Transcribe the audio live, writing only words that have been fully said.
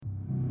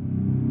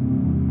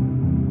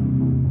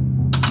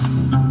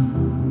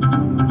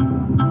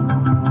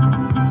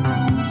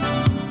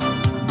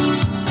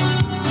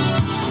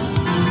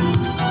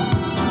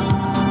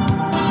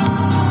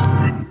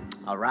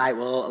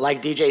like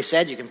DJ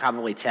said, you can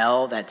probably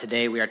tell that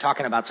today we are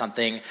talking about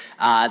something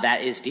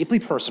that is deeply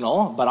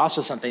personal, but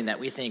also something that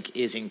we think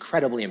is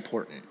incredibly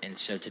important. And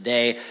so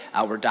today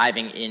we're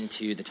diving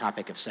into the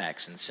topic of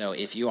sex. And so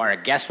if you are a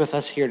guest with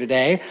us here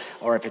today,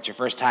 or if it's your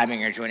first time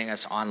and you're joining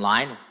us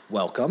online,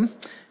 welcome.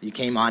 You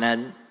came on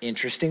an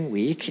interesting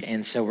week,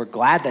 and so we're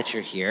glad that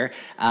you're here.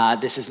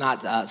 This is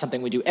not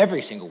something we do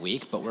every single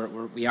week, but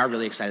we are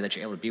really excited that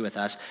you're able to be with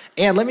us.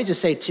 And let me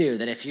just say too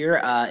that if you're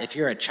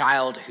a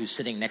child who's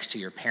sitting next to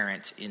your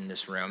parent in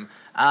this room,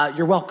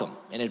 you're welcome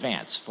in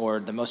advance for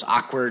the most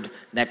awkward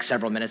next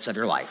several minutes of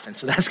your life, and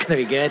so that's going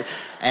to be good.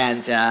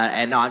 And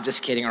no, I'm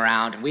just kidding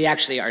around. We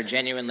actually are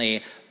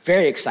genuinely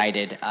very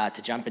excited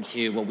to jump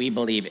into what we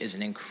believe is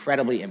an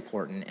incredibly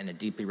important and a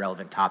deeply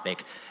relevant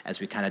topic as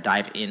we kind of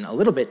dive in a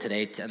little bit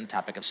today to the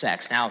topic of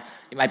sex. Now,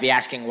 you might be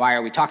asking, why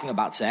are we talking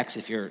about sex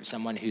if you're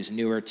someone who's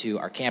newer to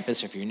our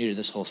campus or if you're new to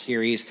this whole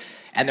series?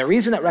 And the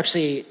reason that we're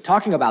actually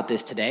talking about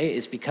this today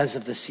is because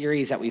of the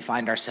series that we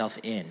find ourselves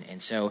in.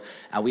 And so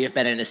we have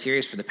been in a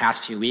series for the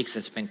past few weeks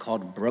that's been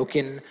called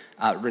Broken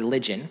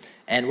Religion.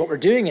 And what we're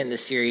doing in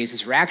this series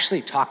is we're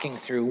actually talking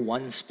through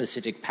one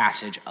specific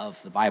passage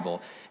of the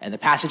Bible. And the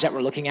passage that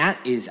we're looking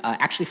at is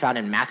actually found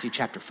in Matthew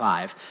chapter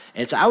 5.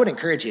 And so I would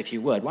encourage you, if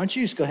you would, why don't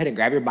you just go ahead and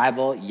grab your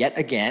Bible yet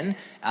again,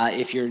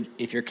 if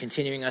you're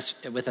continuing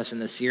with us in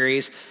the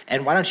series.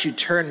 And why don't you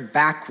turn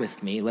back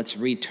with me? Let's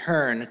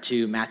return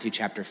to Matthew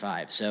chapter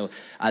 5. So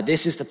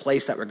this is the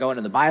place that we're going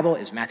in the Bible,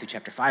 is Matthew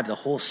chapter 5. The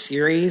whole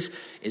series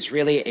is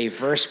really a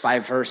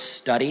verse-by-verse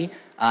study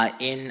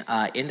in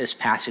this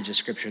passage of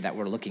Scripture that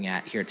we're looking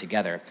at here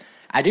together.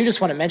 I do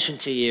just want to mention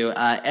to you,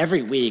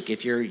 every week,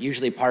 if you're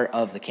usually part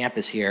of the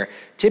campus here,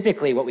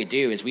 typically what we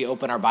do is we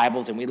open our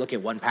Bibles and we look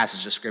at one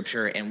passage of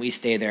Scripture and we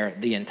stay there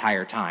the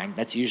entire time.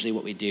 That's usually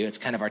what we do. It's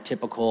kind of our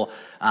typical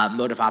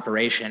mode of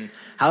operation.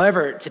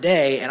 However,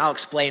 today, and I'll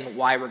explain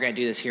why we're going to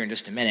do this here in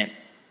just a minute,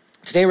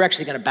 today we're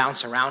actually going to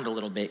bounce around a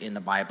little bit in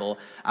the Bible.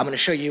 I'm going to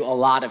show you a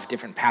lot of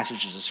different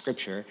passages of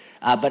Scripture,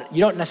 but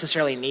you don't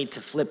necessarily need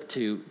to flip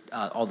to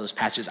all those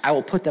passages. I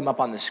will put them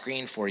up on the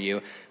screen for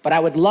you, but I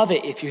would love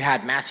it if you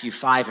had Matthew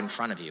 5 in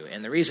front of you.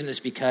 And the reason is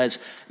because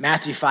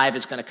Matthew 5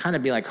 is going to kind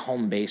of be like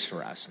home base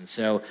for us. And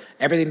so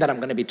everything that I'm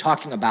going to be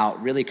talking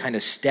about really kind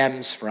of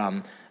stems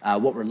from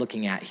what we're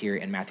looking at here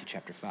in Matthew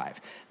chapter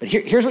 5. But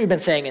here's what we've been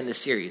saying in this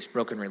series,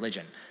 Broken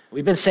Religion.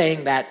 We've been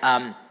saying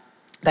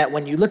that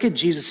when you look at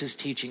Jesus'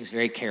 teachings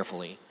very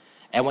carefully,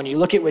 and when you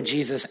look at what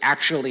Jesus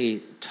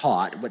actually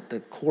taught, what the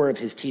core of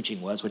his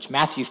teaching was, which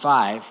Matthew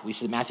 5, we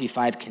said Matthew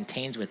 5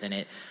 contains within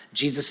it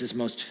Jesus'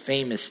 most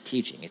famous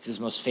teaching. It's his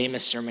most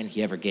famous sermon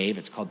he ever gave.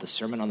 It's called the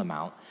Sermon on the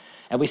Mount.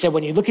 And we said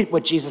when you look at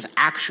what Jesus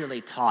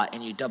actually taught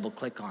and you double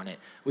click on it,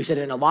 we said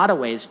in a lot of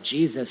ways,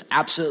 Jesus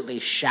absolutely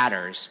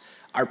shatters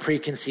our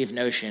preconceived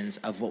notions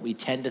of what we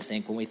tend to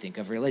think when we think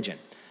of religion.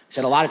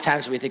 Said a lot of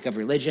times when we think of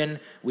religion,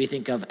 we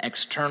think of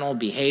external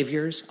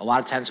behaviors. A lot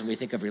of times when we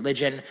think of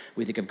religion,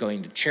 we think of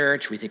going to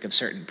church. We think of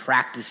certain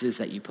practices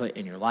that you put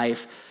in your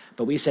life.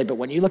 But we said, but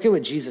when you look at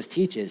what Jesus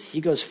teaches,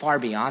 he goes far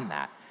beyond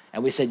that.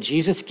 And we said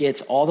Jesus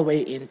gets all the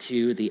way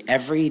into the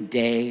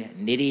everyday,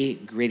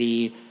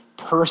 nitty-gritty,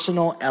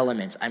 personal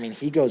elements. I mean,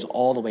 he goes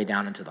all the way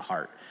down into the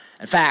heart.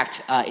 In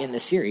fact, in the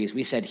series,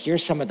 we said,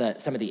 here's some of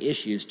the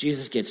issues.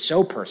 Jesus gets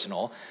so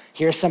personal.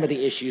 Here's some of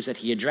the issues that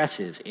he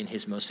addresses in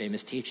his most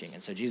famous teaching.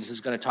 And so Jesus is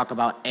going to talk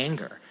about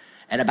anger,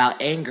 and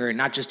about anger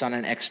not just on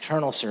an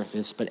external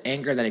surface, but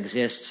anger that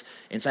exists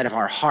inside of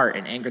our heart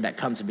and anger that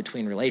comes in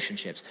between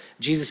relationships.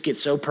 Jesus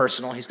gets so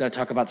personal, he's going to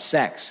talk about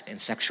sex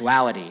and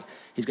sexuality.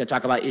 He's going to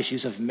talk about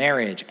issues of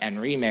marriage and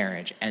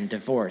remarriage and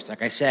divorce.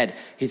 Like I said,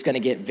 he's going to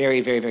get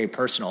very, very, very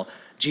personal.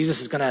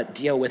 Jesus is going to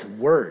deal with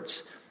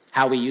words,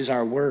 how we use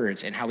our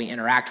words and how we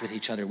interact with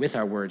each other with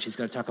our words. He's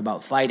going to talk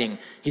about fighting.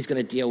 He's going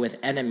to deal with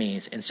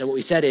enemies. And so what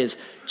we said is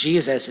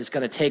Jesus is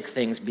going to take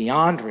things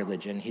beyond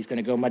religion. He's going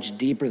to go much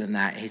deeper than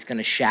that. He's going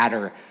to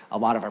shatter a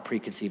lot of our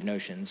preconceived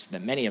notions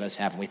that many of us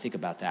have when we think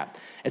about that.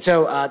 And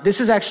so this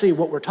is actually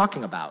what we're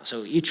talking about.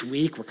 So each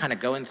week we're kind of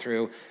going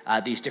through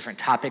these different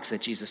topics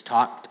that Jesus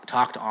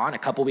talked on. A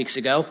couple weeks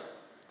ago,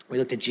 we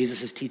looked at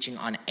Jesus' teaching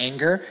on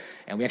anger,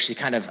 and we actually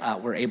kind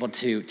of were able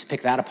to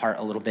pick that apart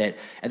a little bit.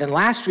 And then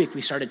last week, we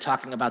started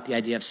talking about the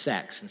idea of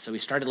sex. And so we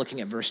started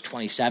looking at verse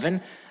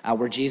 27,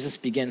 where Jesus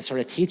begins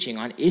sort of teaching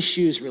on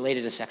issues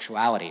related to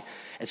sexuality.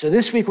 And so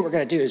this week, what we're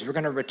going to do is we're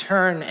going to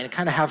return and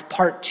kind of have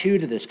part 2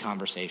 to this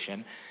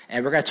conversation.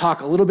 And we're going to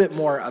talk a little bit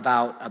more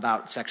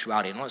about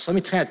sexuality. And so let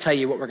me kind of tell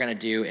you what we're going to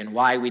do and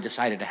why we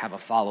decided to have a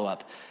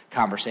follow-up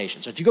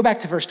conversation. So if you go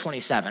back to verse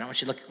 27, I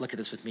want you to look at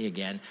this with me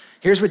again.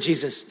 Here's what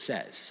Jesus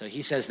says. So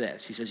he says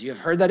this. He says, "You have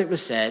heard that it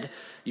was said,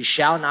 'You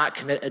shall not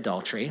commit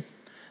adultery.'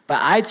 But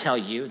I tell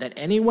you that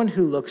anyone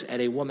who looks at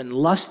a woman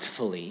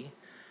lustfully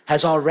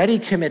has already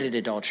committed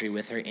adultery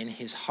with her in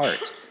his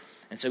heart."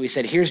 And so we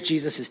said, here's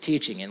Jesus'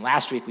 teaching. And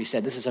last week we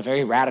said this is a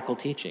very radical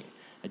teaching.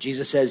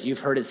 Jesus says, you've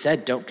heard it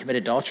said, don't commit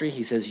adultery.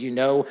 He says, you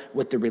know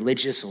what the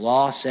religious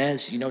law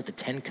says. You know what the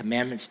 10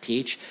 Commandments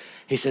teach.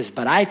 He says,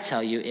 but I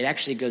tell you, it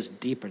actually goes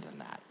deeper than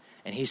that.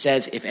 And he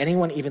says, if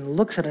anyone even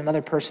looks at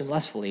another person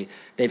lustfully,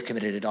 they've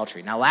committed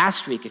adultery. Now,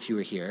 last week, if you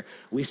were here,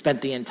 we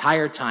spent the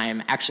entire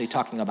time actually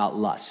talking about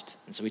lust.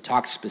 And so we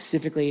talked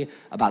specifically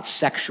about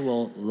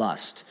sexual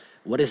lust.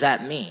 What does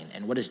that mean?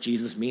 And what does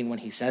Jesus mean when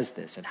he says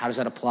this? And how does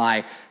that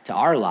apply to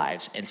our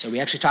lives? And so we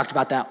actually talked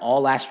about that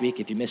all last week.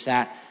 If you missed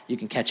that, you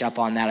can catch up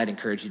on that. I'd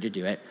encourage you to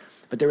do it.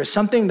 But there was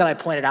something that I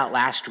pointed out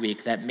last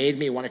week that made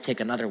me want to take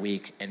another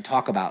week and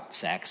talk about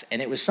sex.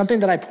 And it was something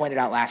that I pointed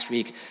out last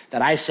week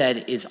that I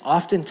said is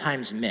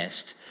oftentimes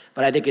missed,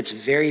 but I think it's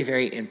very,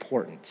 very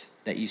important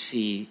that you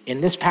see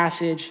in this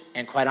passage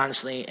and quite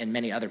honestly in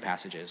many other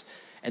passages.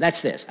 And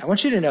that's this. I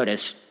want you to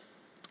notice,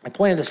 I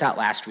pointed this out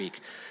last week,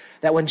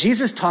 that when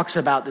Jesus talks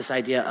about this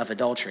idea of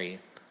adultery,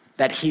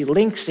 that he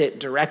links it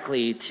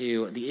directly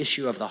to the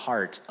issue of the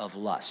heart of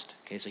lust.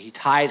 Okay, so he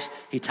ties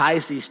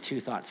these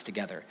two thoughts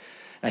together.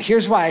 Now,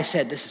 here's why I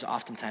said this is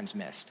oftentimes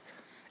missed.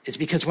 It's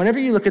because whenever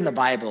you look in the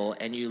Bible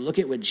and you look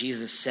at what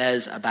Jesus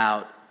says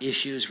about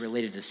issues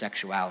related to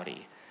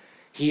sexuality,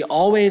 he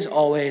always,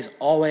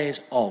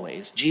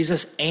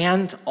 Jesus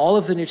and all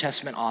of the New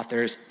Testament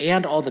authors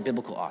and all the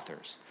biblical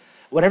authors,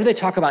 whenever they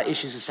talk about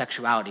issues of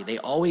sexuality, they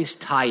always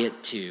tie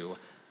it to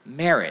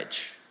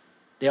marriage.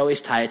 They always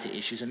tie it to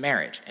issues of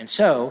marriage. And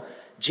so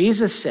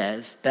Jesus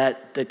says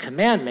that the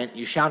commandment,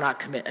 you shall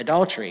not commit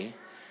adultery,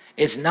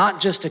 is not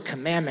just a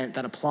commandment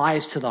that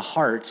applies to the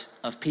heart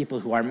of people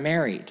who are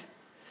married.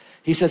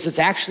 He says it's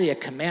actually a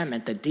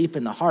commandment that deep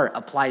in the heart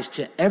applies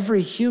to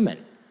every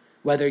human,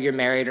 whether you're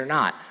married or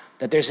not.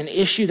 That there's an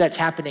issue that's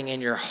happening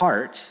in your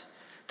heart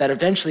that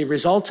eventually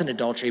results in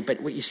adultery.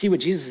 But what you see what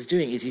Jesus is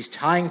doing is he's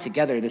tying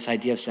together this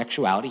idea of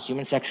sexuality,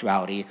 human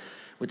sexuality,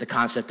 with the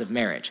concept of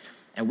marriage.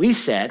 And we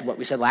said, what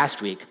we said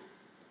last week,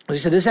 we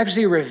said this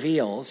actually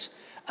reveals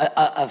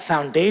a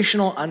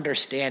foundational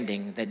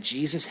understanding that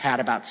Jesus had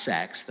about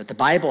sex, that the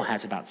Bible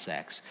has about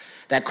sex,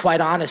 that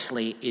quite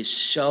honestly is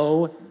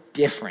so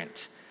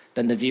different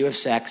than the view of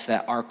sex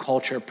that our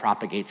culture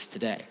propagates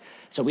today.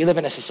 So we live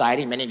in a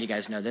society, many of you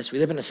guys know this, we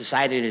live in a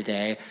society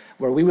today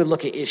where we would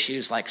look at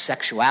issues like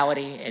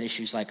sexuality and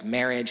issues like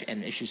marriage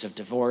and issues of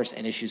divorce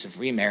and issues of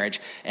remarriage,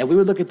 and we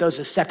would look at those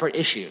as separate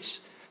issues.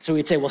 So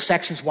we'd say, well,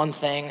 sex is one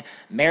thing,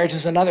 marriage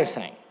is another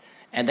thing.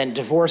 And then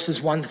divorce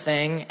is one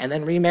thing, and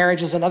then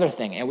remarriage is another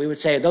thing. And we would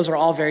say those are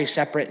all very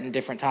separate and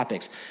different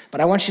topics.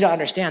 But I want you to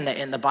understand that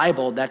in the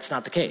Bible, that's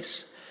not the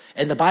case.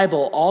 In the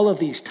Bible, all of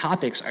these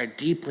topics are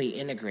deeply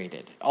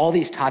integrated. All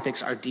these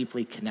topics are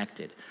deeply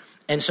connected.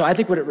 And so I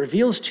think what it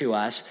reveals to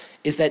us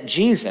is that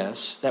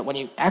Jesus, that when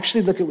you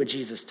actually look at what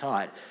Jesus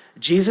taught,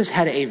 Jesus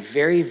had a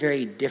very,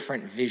 very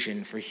different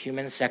vision for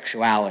human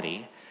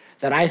sexuality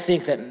that I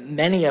think that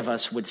many of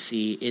us would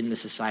see in the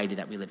society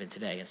that we live in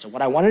today. And so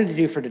what I wanted to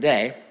do for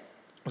today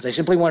was I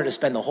simply wanted to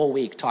spend the whole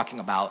week talking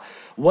about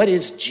what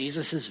is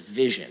Jesus's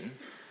vision,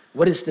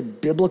 what is the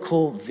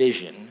biblical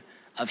vision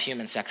of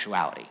human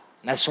sexuality.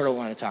 And that's sort of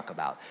what I want to talk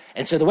about.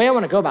 And so the way I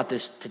want to go about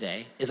this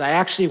today is I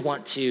actually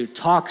want to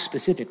talk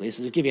specifically,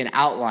 so to give you an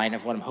outline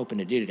of what I'm hoping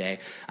to do today,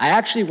 I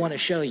actually want to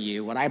show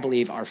you what I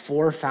believe are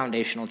 4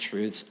 foundational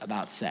truths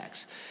about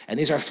sex. And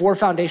these are 4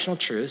 foundational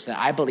truths that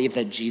I believe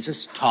that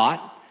Jesus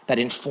taught, that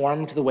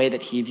informed the way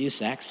that he views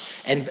sex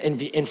and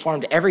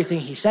informed everything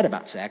he said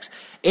about sex.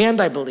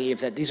 And I believe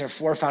that these are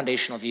 4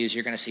 foundational views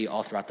you're going to see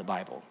all throughout the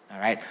Bible, all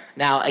right?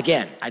 Now,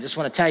 again, I just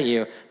want to tell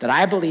you that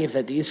I believe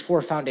that these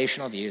 4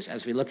 foundational views,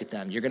 as we look at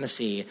them, you're going to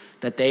see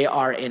that they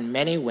are in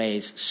many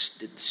ways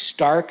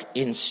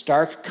in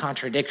stark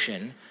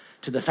contradiction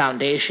to the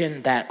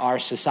foundation that our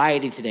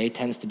society today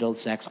tends to build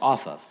sex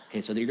off of.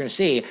 Okay, so you're going to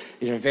see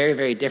these are very,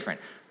 very different.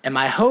 And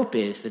my hope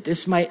is that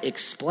this might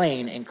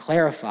explain and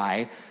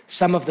clarify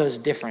some of those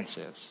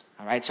differences,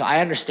 all right? So I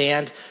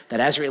understand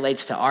that as it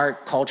relates to our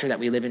culture that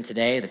we live in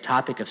today, the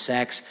topic of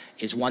sex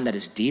is one that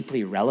is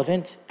deeply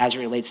relevant as it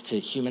relates to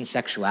human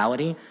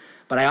sexuality,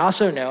 but I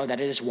also know that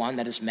it is one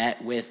that is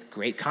met with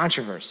great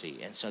controversy.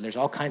 And so there's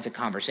all kinds of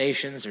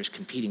conversations, there's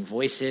competing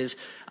voices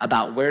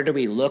about where do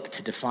we look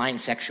to define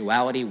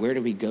sexuality, where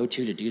do we go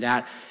to do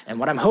that? And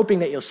what I'm hoping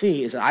that you'll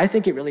see is that I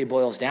think it really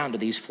boils down to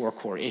these 4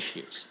 core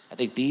issues. I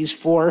think these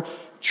 4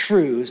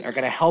 truths are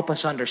going to help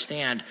us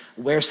understand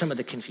where some of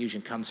the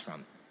confusion comes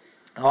from.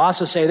 I'll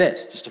also say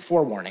this, just a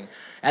forewarning,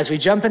 as we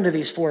jump into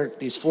these four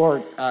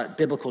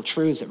biblical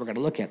truths that we're going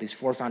to look at, these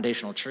 4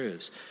 foundational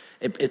truths,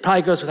 it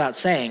probably goes without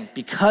saying,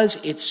 because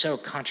it's so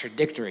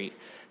contradictory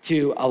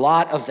to a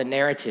lot of the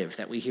narrative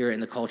that we hear in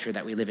the culture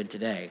that we live in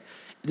today,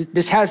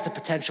 this has the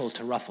potential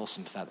to ruffle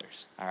some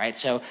feathers, all right?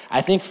 So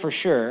I think for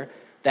sure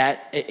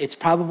that it's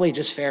probably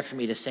just fair for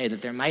me to say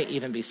that there might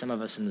even be some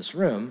of us in this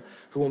room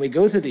who, when we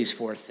go through these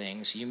 4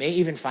 things, you may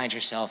even find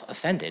yourself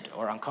offended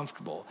or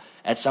uncomfortable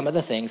at some of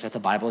the things that the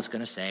Bible is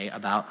going to say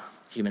about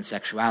human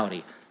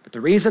sexuality. But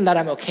the reason that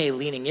I'm okay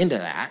leaning into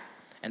that,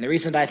 and the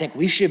reason that I think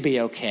we should be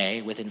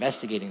okay with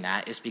investigating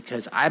that, is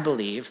because I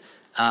believe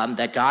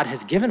that God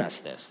has given us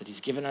this, that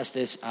he's given us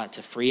this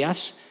to free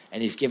us,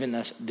 and he's given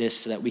us this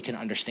so that we can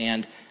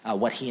understand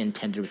what he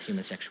intended with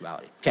human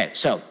sexuality. Okay,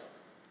 so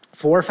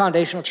 4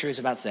 foundational truths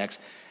about sex.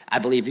 I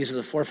believe these are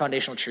the four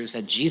foundational truths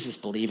that Jesus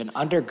believed and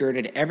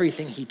undergirded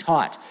everything he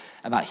taught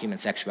about human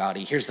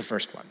sexuality. Here's the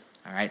first one,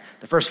 all right?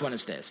 The first one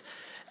is this.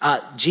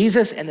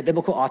 Jesus and the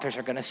biblical authors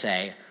are going to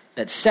say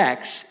that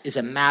sex is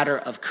a matter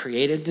of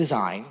created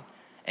design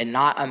and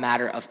not a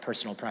matter of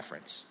personal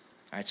preference.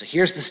 All right, so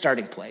here's the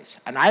starting place.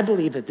 And I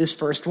believe that this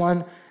first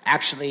one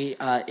actually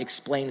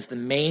explains the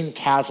main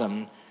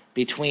chasm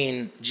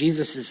between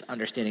Jesus'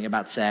 understanding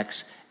about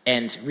sex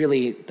and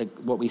really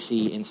what we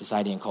see in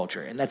society and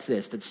culture. And that's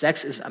this, that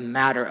sex is a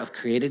matter of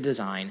created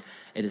design.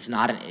 It is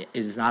not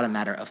a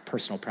matter of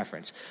personal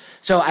preference.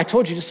 So I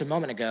told you just a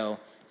moment ago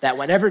that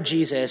whenever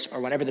Jesus or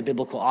whenever the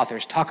biblical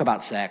authors talk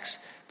about sex,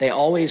 they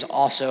always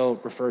also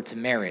refer to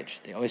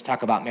marriage. They always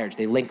talk about marriage.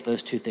 They link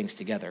those two things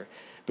together.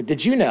 But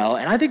did you know,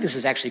 and I think this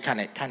is actually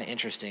kind of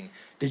interesting,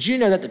 did you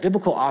know that the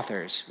biblical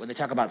authors, when they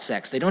talk about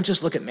sex, they don't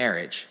just look at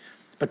marriage,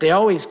 but they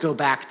always go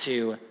back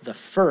to the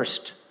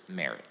first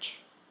marriage.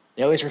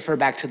 They always refer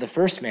back to the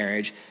first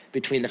marriage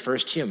between the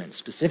first humans.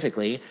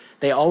 Specifically,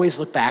 they always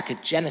look back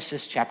at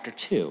Genesis chapter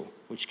 2,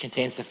 which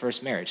contains the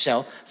first marriage.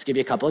 So let's give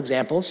you a couple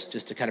examples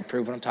just to kind of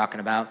prove what I'm talking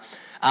about.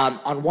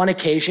 On one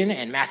occasion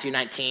in Matthew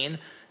 19,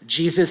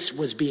 Jesus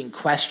was being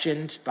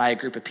questioned by a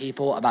group of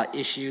people about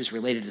issues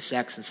related to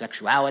sex and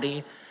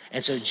sexuality.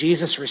 And so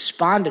Jesus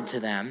responded to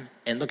them,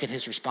 and look at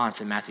his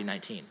response in Matthew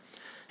 19.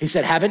 He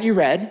said, "Haven't you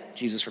read?"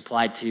 Jesus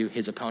replied to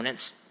his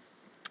opponents.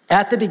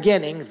 "At the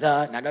beginning,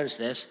 now notice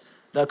this,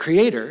 the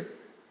creator,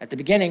 at the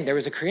beginning there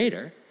was a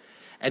creator,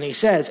 and he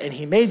says, and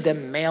he made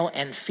them male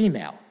and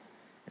female."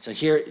 And so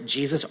here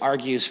Jesus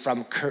argues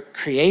from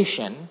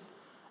creation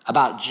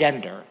about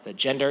gender, that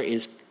gender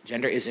is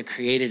a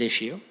created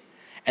issue.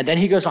 And then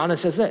he goes on and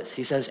says this.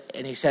 He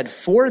said,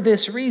 "For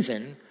this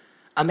reason,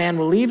 a man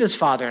will leave his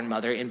father and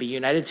mother and be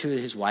united to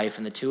his wife,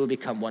 and the two will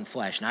become one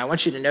flesh." Now, I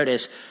want you to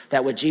notice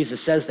that what Jesus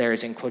says there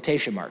is in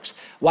quotation marks.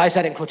 Why is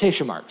that in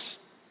quotation marks?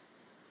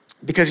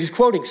 Because he's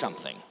quoting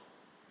something.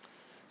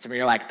 Some of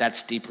you are like,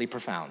 "That's deeply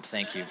profound.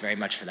 Thank you very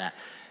much for that."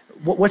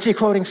 What's he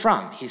quoting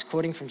from? He's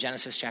quoting from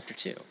Genesis chapter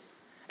 2.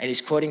 And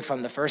he's quoting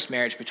from the first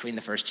marriage between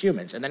the first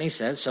humans. And then he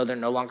says, "So they're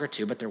no longer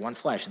two, but they're one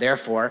flesh.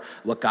 Therefore,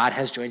 what God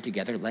has joined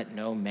together, let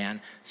no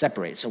man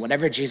separate." So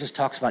whenever Jesus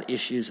talks about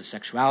issues of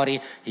sexuality,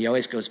 he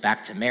always goes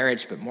back to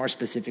marriage, but more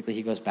specifically,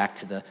 he goes back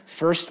to the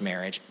first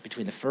marriage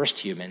between the first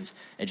humans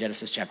in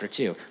Genesis chapter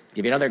 2. I'll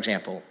give you another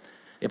example.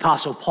 The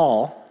Apostle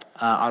Paul,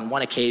 on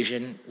one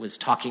occasion, was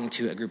talking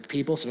to a group of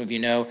people. Some of you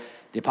know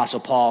the Apostle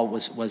Paul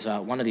was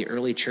one of the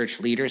early church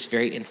leaders,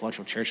 very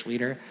influential church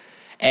leader.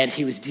 And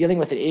he was dealing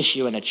with an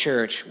issue in a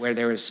church where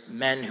there was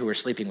men who were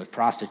sleeping with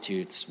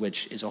prostitutes,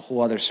 which is a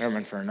whole other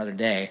sermon for another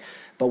day.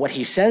 But what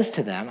he says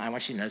to them, I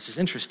want you to know, this is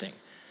interesting.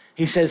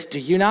 He says,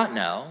 "Do you not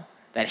know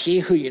that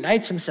he who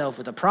unites himself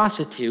with a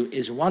prostitute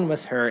is one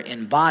with her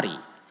in body?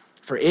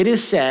 For it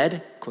is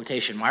said,"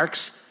 quotation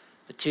marks,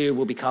 "the two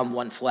will become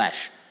one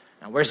flesh."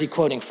 Now, where's he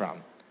quoting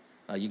from?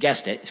 Well, you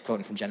guessed it, he's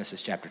quoting from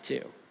Genesis chapter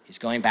 2. He's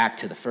going back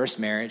to the first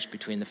marriage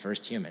between the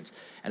first humans.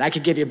 And I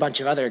could give you a bunch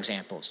of other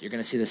examples. You're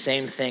going to see the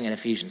same thing in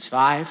Ephesians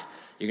 5.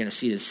 You're going to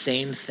see the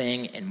same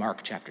thing in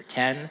Mark chapter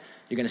 10.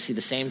 You're going to see the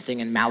same thing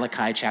in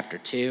Malachi chapter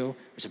 2.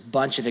 There's a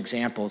bunch of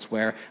examples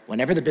where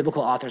whenever the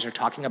biblical authors are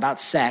talking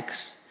about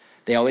sex,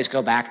 they always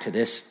go back to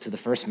the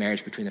first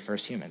marriage between the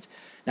first humans.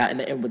 Now,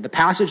 and the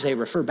passage they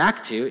refer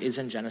back to is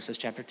in Genesis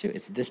chapter 2.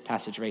 It's this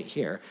passage right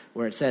here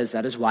where it says,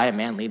 "That is why a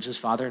man leaves his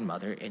father and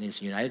mother and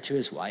is united to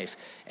his wife,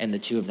 and the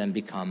two of them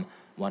become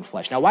one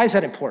flesh." Now, why is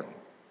that important?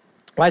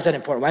 Why is that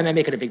important? Why am I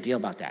making a big deal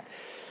about that?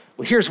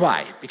 Well, here's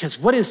why. Because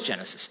what is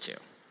Genesis 2?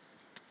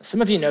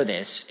 Some of you know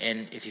this,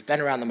 and if you've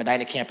been around the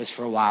Medina campus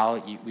for a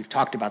while, we've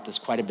talked about this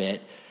quite a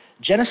bit.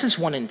 Genesis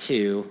 1 and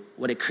 2,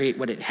 what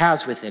it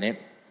has within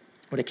it,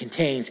 what it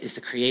contains is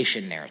the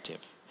creation narrative.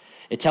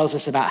 It tells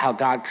us about how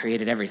God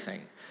created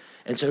everything.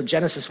 And so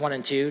Genesis 1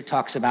 and 2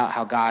 talks about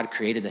how God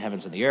created the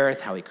heavens and the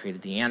earth, how he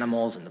created the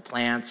animals and the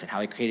plants, and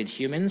how he created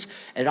humans.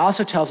 And it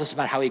also tells us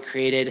about how he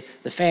created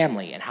the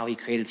family, and how he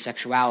created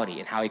sexuality,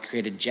 and how he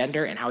created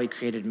gender, and how he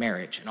created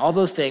marriage. And all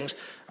those things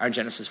are in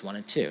Genesis 1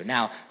 and 2.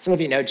 Now, some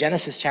of you know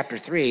Genesis chapter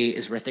 3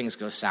 is where things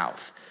go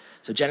south.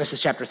 So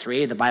Genesis chapter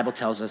 3, the Bible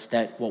tells us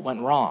that what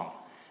went wrong.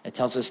 It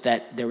tells us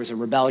that there was a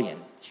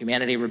rebellion.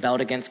 Humanity rebelled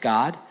against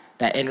God.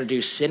 That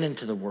introduced sin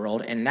into the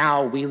world, and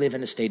now we live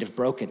in a state of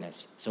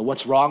brokenness. So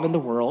what's wrong in the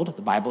world,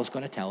 the Bible is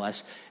going to tell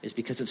us, is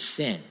because of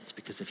sin. It's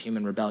because of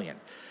human rebellion.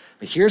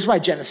 But here's why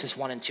Genesis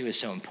 1 and 2 is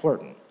so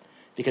important.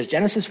 Because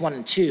Genesis 1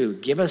 and 2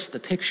 give us the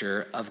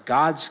picture of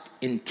God's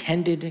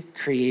intended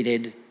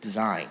created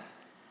design.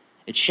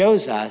 It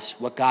shows us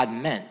what God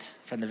meant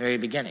from the very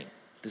beginning.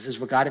 This is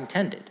what God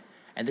intended.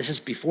 And this is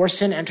before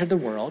sin entered the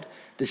world.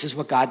 This is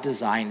what God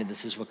designed, and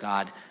this is what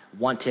God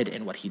wanted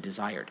and what he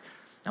desired.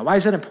 Now, why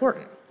is that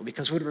important? Well,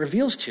 because what it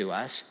reveals to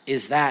us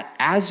is that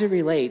as it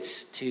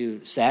relates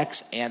to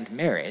sex and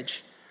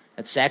marriage,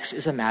 that sex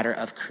is a matter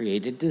of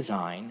created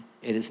design.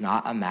 It is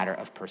not a matter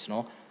of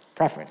personal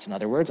preference. In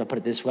other words, I'll put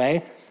it this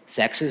way,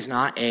 sex is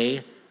not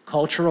a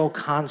cultural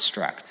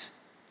construct.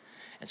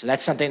 And so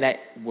that's something that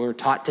we're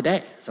taught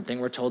today. Something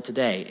we're told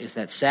today is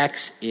that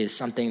sex is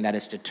something that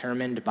is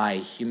determined by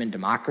human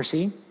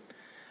democracy.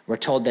 We're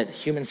told that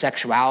human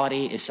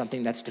sexuality is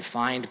something that's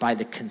defined by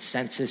the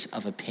consensus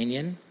of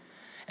opinion.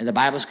 And the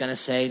Bible's going to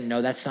say,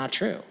 no, that's not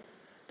true.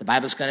 The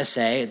Bible's going to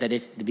say that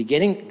if the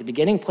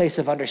beginning place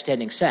of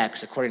understanding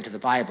sex, according to the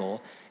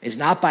Bible, is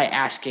not by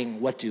asking,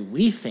 what do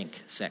we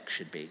think sex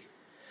should be?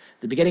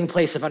 The beginning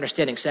place of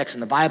understanding sex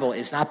in the Bible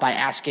is not by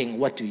asking,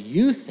 what do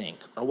you think,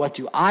 or what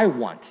do I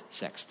want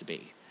sex to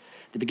be?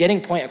 The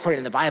beginning point, according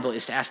to the Bible,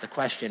 is to ask the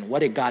question, what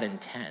did God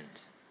intend?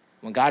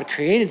 When God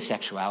created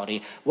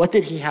sexuality, what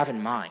did he have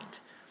in mind?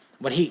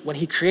 When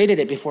he created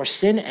it before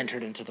sin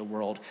entered into the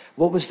world,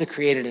 what was the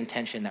created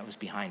intention that was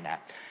behind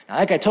that? Now,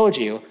 like I told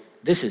you,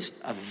 this is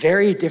a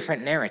very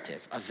different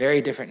narrative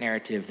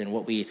than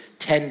what we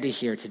tend to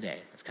hear today.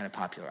 That's kind of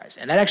popularized.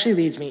 And that actually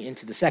leads me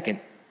into the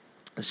second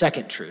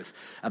truth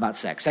about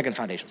sex, second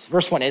foundation. So the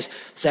first one is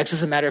sex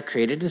is a matter of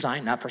created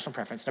design, not personal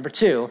preference. Number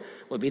two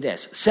would be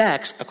this.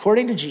 Sex,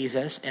 according to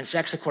Jesus, and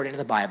sex according to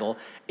the Bible,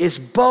 is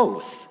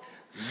both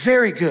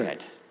very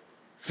good,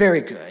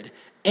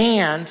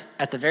 and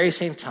at the very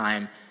same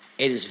time,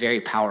 it is very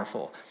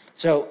powerful.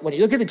 So when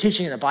you look at the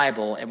teaching in the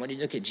Bible and when you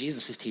look at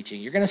Jesus' teaching,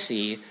 you're going to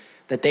see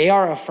that they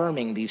are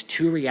affirming these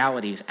two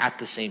realities at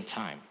the same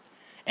time.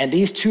 And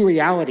these two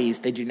realities,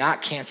 they do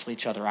not cancel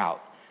each other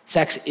out.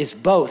 Sex is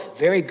both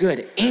very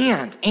good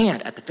and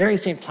at the very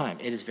same time,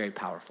 it is very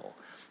powerful.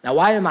 Now,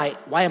 why am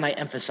I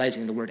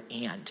emphasizing the word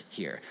 "and"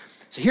 here?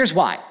 So here's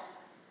why.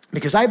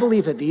 Because I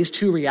believe that these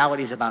two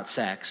realities about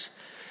sex,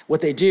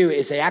 what they do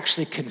is they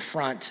actually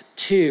confront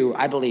two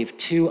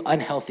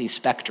unhealthy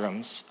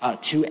spectrums,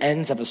 two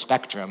ends of a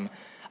spectrum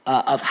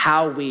of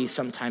how we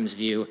sometimes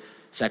view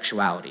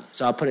sexuality.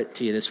 So I'll put it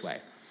to you this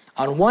way.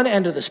 On one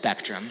end of the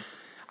spectrum,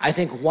 I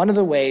think one of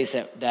the ways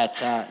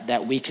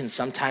that we can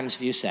sometimes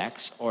view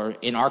sex, or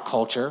in our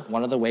culture,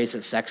 one of the ways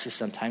that sex is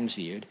sometimes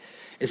viewed,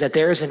 is that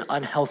there is an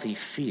unhealthy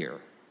fear.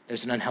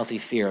 There's an unhealthy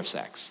fear of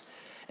sex.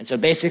 And so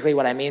basically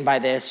what I mean by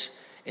this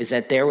is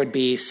that there would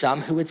be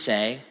some who would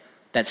say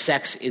that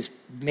sex is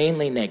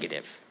mainly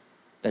negative,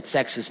 that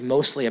sex is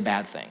mostly a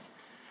bad thing,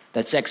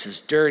 that sex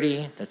is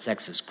dirty, that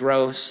sex is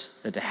gross,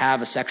 that to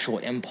have a sexual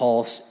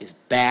impulse is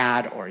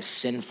bad or is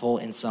sinful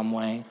in some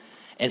way.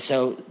 And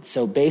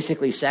so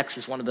basically sex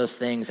is one of those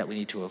things that we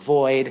need to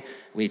avoid,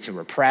 we need to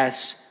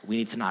repress, we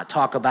need to not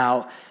talk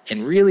about,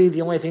 and really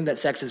the only thing that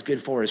sex is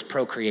good for is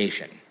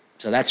procreation.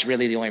 So that's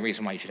really the only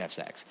reason why you should have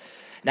sex.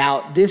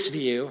 Now, this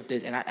view,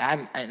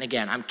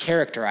 I'm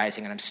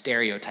characterizing and I'm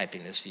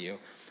stereotyping this view.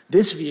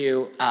 This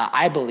view,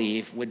 I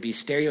believe, would be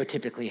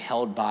stereotypically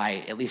held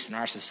by, at least in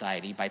our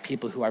society, by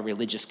people who are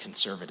religious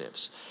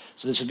conservatives.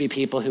 So this would be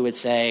people who would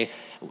say,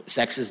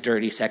 sex is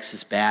dirty, sex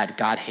is bad,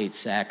 God hates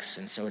sex,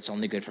 and so it's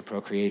only good for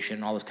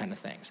procreation, all those kind of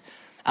things.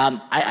 I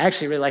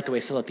actually really like the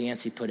way Philip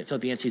Yancey put it.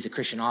 Philip Yancey is a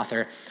Christian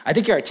author. I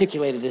think he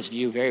articulated this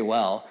view very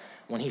well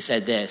when he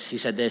said this. He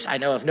said this, "I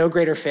know of no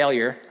greater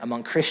failure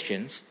among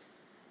Christians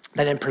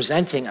than in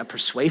presenting a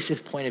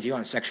persuasive point of view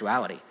on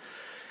sexuality.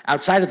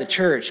 Outside of the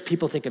church,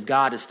 people think of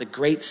God as the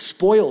great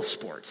spoil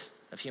sport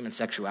of human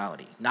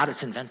sexuality, not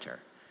its inventor.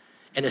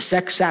 In a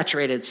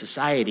sex-saturated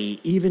society,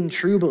 even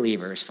true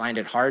believers find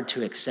it hard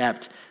to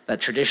accept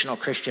that traditional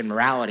Christian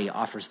morality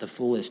offers the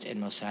fullest and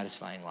most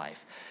satisfying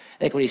life."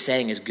 I think what he's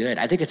saying is good.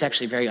 I think it's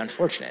actually very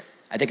unfortunate.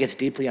 I think it's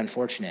deeply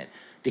unfortunate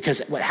because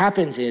what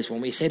happens is when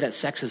we say that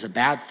sex is a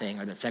bad thing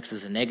or that sex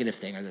is a negative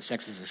thing or that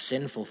sex is a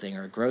sinful thing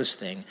or a gross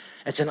thing,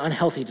 it's an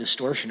unhealthy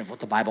distortion of what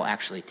the Bible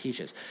actually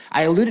teaches.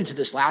 I alluded to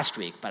this last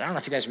week, but I don't know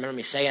if you guys remember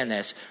me saying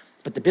this,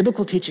 but the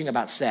biblical teaching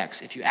about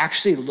sex, if you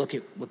actually look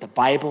at what the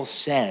Bible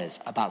says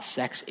about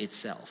sex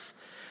itself,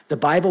 the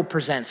Bible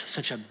presents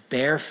such a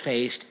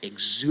barefaced,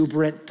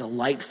 exuberant,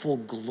 delightful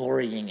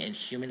glorying in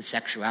human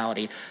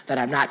sexuality that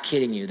I'm not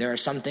kidding you. There are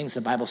some things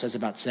the Bible says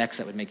about sex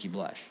that would make you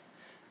blush.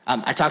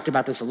 I talked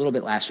about this a little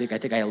bit last week. I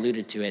think I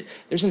alluded to it.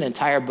 There's an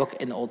entire book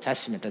in the Old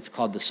Testament that's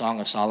called the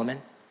Song of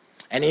Solomon.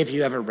 Any of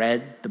you ever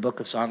read the book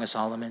of Song of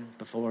Solomon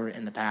before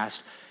in the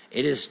past?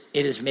 It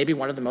is maybe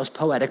one of the most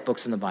poetic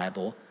books in the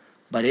Bible,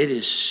 but it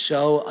is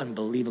so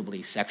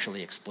unbelievably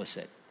sexually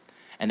explicit.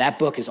 And that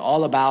book is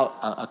all about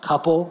a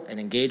couple, an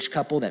engaged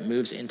couple that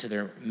moves into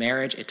their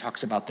marriage. It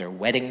talks about their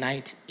wedding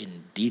night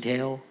in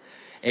detail.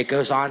 It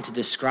goes on to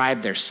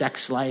describe their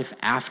sex life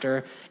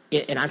after.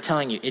 And I'm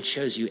telling you, it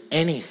shows you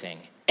anything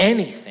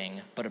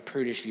but a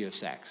prudish view of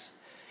sex.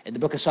 In the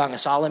book of Song of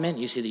Solomon,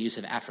 you see the use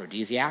of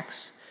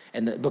aphrodisiacs.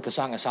 In the book of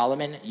Song of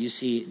Solomon, you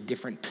see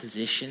different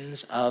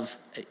positions of,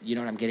 you know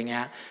what I'm getting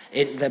at?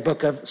 In the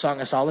book of Song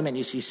of Solomon,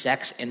 you see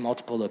sex in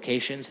multiple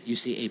locations. You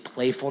see a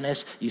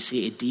playfulness. You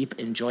see a deep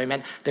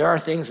enjoyment. There are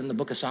things in the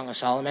book of Song of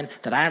Solomon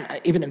that I'm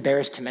even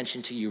embarrassed to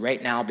mention to you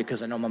right now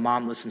because I know my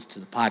mom listens to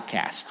the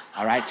podcast,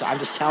 all right? So I'm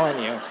just telling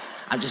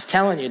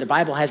you, the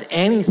Bible has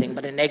anything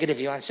but a negative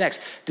view on sex.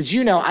 Did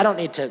you know, I don't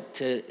need to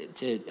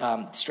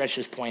stretch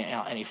this point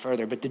out any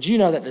further, but did you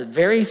know that the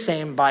very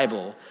same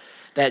Bible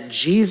that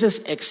Jesus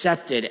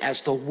accepted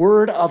as the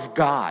Word of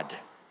God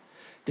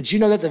Did you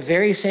know that the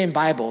very same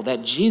Bible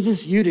that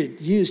Jesus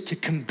used to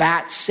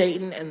combat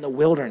Satan in the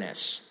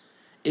wilderness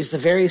is the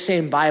very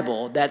same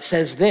Bible that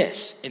says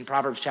this in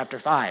Proverbs chapter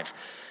 5?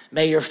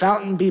 May your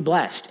fountain be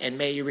blessed, and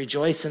may you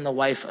rejoice in the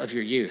wife of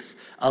your youth.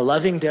 A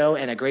loving doe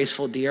and a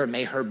graceful deer,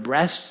 may her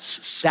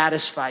breasts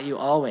satisfy you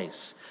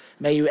always.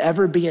 May you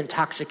ever be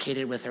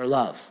intoxicated with her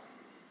love.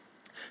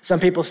 Some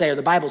people say,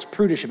 the Bible's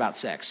prudish about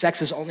sex.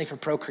 Sex is only for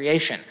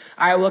procreation.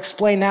 All right, well,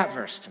 explain that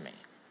verse to me.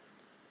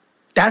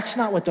 That's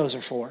not what those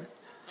are for.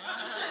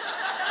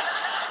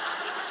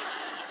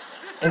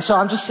 And so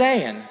I'm just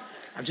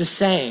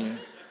saying,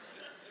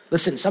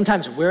 listen,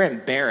 sometimes we're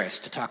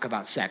embarrassed to talk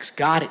about sex.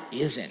 God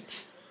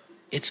isn't.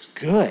 It's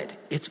good.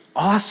 It's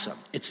awesome.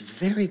 It's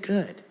very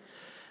good.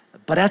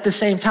 But at the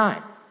same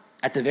time,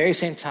 in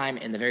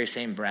the very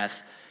same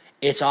breath,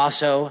 it's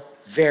also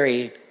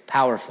very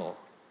powerful.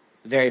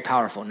 Very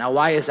powerful. Now,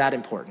 why is that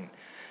important?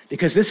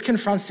 Because this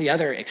confronts the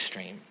other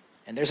extreme.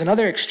 And there's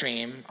another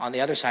extreme on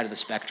the other side of the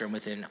spectrum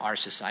within our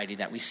society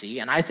that we see.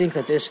 And I think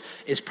that this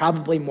is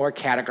probably more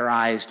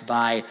categorized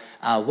by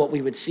what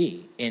we would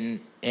see in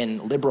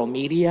liberal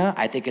media.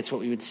 I think it's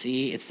what we would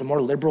see. It's the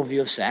more liberal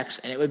view of sex.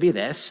 And it would be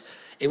this.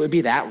 It would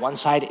be that one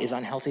side is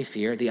unhealthy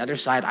fear. The other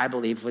side, I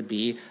believe, would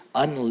be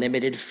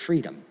unlimited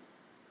freedom.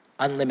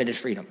 Unlimited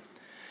freedom.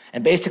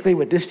 And basically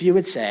what this view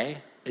would say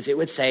is it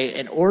would say,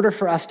 in order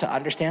for us to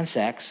understand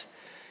sex,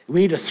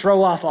 we need to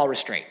throw off all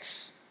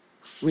restraints.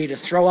 We need to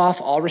throw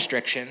off all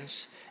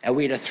restrictions, and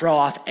we need to throw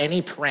off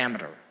any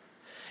parameter.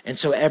 And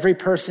so every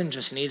person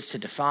just needs to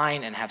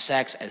define and have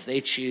sex as they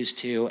choose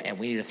to, and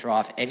we need to throw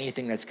off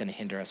anything that's going to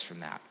hinder us from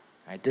that.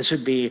 Right? This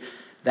would be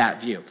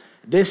that view.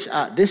 This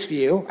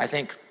view, I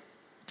think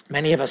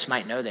many of us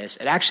might know this,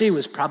 it actually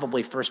was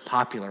probably first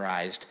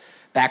popularized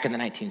back in the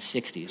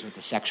 1960s with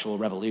the sexual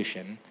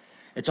revolution.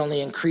 It's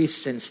only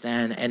increased since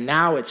then, and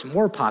now it's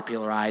more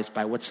popularized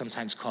by what's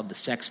sometimes called the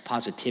sex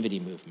positivity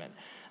movement.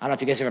 I don't know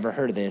if you guys have ever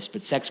heard of this,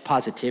 but sex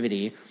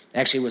positivity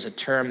actually was a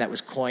term that was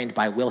coined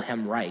by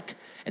Wilhelm Reich,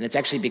 and it's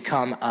actually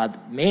become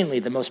mainly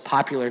the most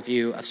popular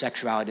view of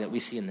sexuality that we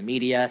see in the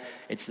media.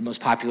 It's the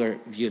most popular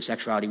view of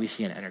sexuality we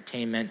see in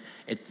entertainment.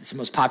 It's the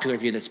most popular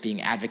view that's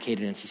being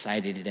advocated in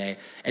society today.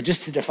 And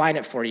just to define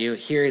it for you,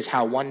 here is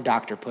how one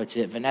doctor puts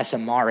it. Vanessa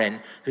Marin,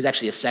 who's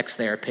actually a sex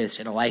therapist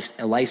and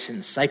a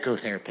licensed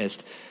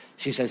psychotherapist,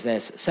 she says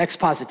this: sex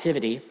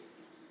positivity,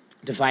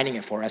 defining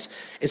it for us,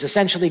 is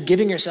essentially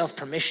giving yourself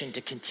permission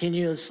to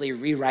continuously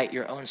rewrite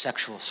your own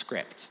sexual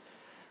script,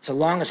 so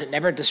long as it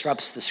never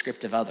disrupts the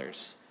script of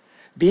others.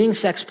 Being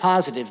sex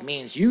positive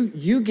means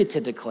you get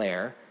to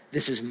declare,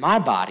 this is my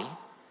body,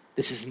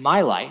 this is my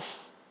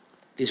life,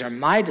 these are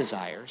my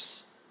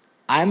desires,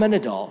 I'm an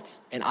adult,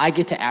 and I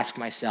get to ask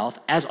myself,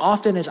 as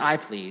often as I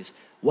please,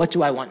 what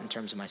do I want in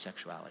terms of my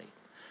sexuality?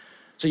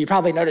 So you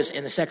probably notice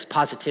in the sex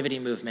positivity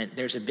movement,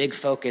 there's a big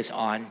focus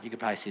on, you could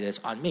probably see this,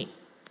 on me.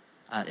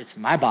 It's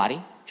my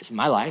body, it's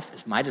my life,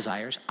 it's my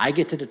desires. I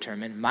get to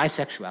determine my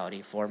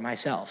sexuality for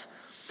myself.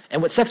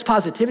 And what sex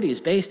positivity is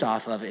based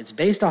off of, it's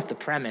based off the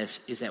premise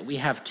is that we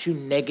have too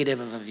negative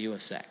of a view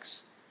of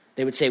sex.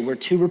 They would say we're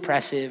too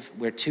repressive,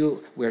 we're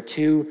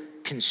too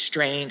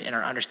constrained in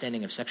our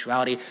understanding of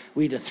sexuality.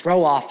 We need to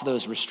throw off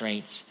those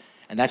restraints,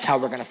 and that's how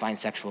we're going to find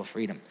sexual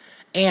freedom.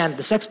 And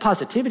the sex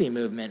positivity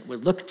movement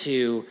would look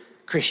to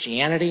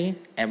Christianity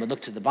and would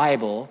look to the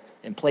Bible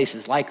in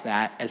places like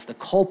that as the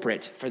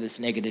culprit for this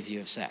negative view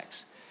of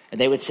sex.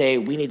 And they would say,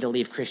 we need to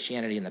leave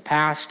Christianity in the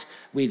past.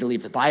 We need to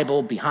leave the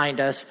Bible behind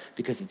us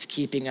because it's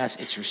keeping us,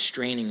 it's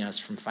restraining us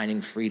from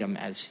finding freedom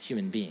as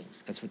human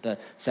beings. That's what the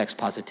sex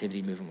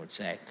positivity movement would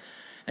say.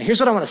 Now,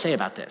 here's what I want to say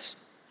about this.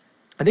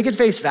 I think at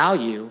face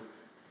value,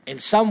 in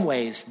some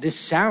ways, this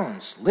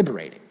sounds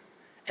liberating.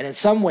 And in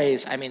some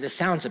ways, this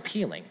sounds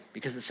appealing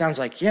because it sounds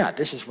like, yeah,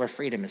 this is where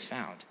freedom is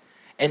found.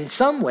 And in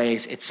some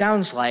ways, it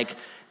sounds like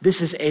this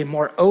is a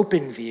more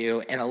open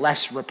view and a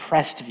less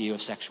repressed view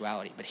of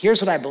sexuality. But here's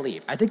what I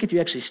believe. I think if you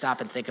actually stop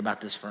and think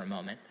about this for a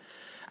moment,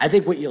 I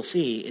think what you'll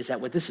see is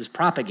that what this is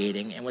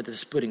propagating and what this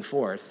is putting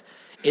forth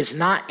is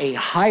not a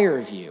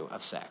higher view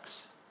of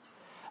sex.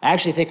 I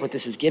actually think what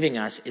this is giving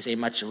us is a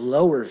much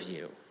lower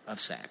view of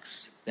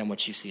sex than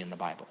what you see in the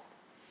Bible.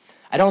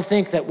 I don't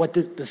think that what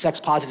the sex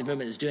positive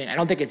movement is doing, I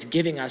don't think it's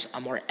giving us a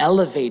more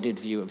elevated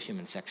view of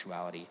human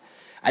sexuality.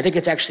 I think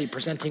it's actually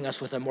presenting us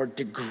with a more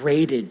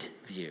degraded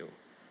view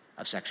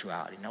of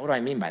sexuality. Now, what do I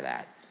mean by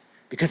that?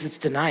 Because it's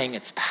denying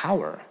its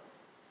power.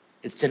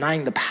 It's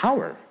denying the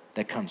power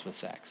that comes with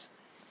sex.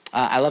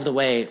 I love the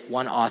way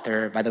one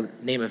author by the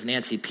name of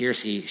Nancy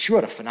Pearcey, she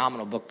wrote a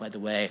phenomenal book, by the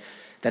way,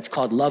 that's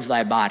called Love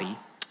Thy Body,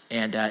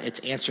 and it's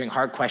answering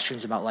hard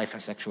questions about life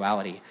and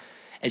sexuality.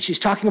 And she's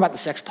talking about the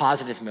sex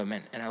positive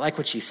movement, and I like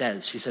what she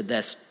says. She said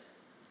this: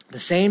 the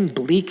same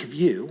bleak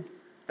view,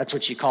 that's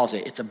what she calls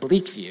it, it's a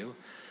bleak view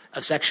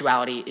of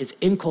sexuality, is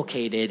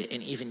inculcated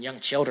in even young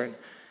children.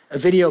 A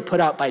video put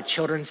out by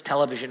Children's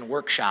Television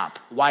Workshop,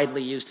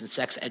 widely used in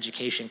sex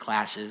education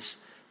classes,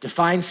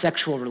 defines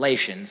sexual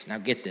relations, now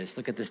get this,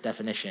 look at this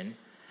definition,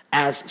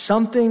 as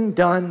something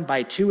done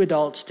by two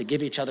adults to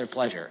give each other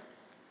pleasure.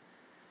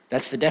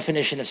 That's the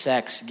definition of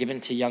sex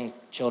given to young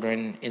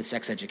children in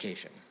sex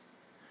education.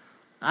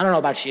 I don't know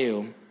about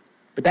you,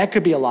 but that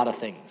could be a lot of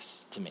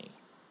things to me.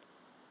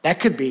 That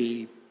could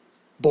be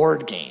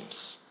board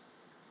games.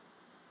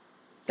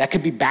 That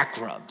could be back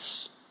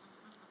rubs.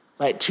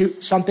 Right?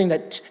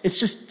 It's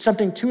just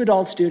something two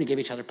adults do to give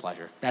each other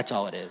pleasure. That's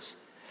all it is.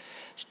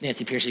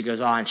 Nancy Pearcey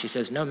goes on, she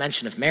says, no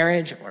mention of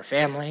marriage or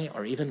family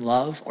or even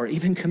love or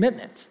even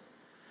commitment.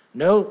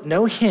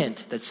 No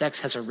hint that sex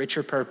has a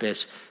richer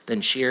purpose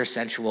than sheer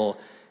sensual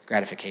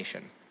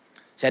gratification.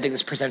 So I think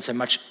this presents a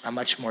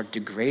much more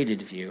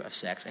degraded view of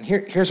sex. And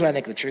here's what I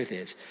think the truth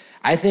is.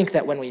 I think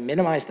that when we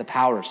minimize the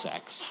power of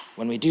sex,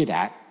 when we do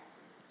that,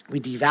 we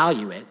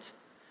devalue it,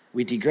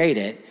 we degrade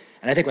it,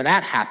 and I think when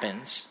that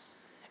happens,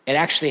 it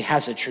actually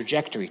has a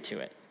trajectory to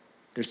it.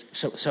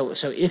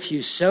 So if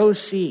you sow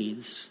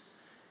seeds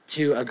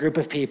to a group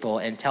of people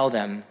and tell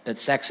them that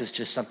sex is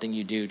just something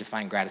you do to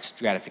find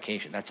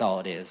gratification, that's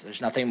all it is.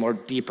 There's nothing more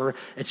deeper.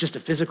 It's just a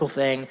physical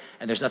thing,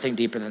 and there's nothing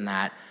deeper than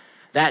that.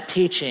 That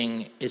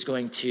teaching is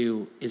going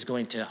to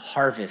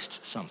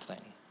harvest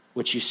something.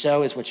 What you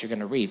sow is what you're going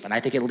to reap, and I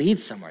think it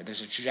leads somewhere.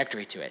 There's a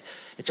trajectory to it.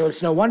 And so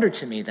it's no wonder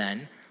to me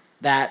then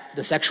that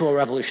the sexual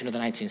revolution of the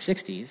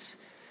 1960s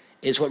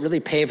is what really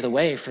paved the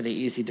way for the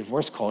easy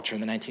divorce culture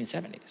in the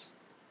 1970s.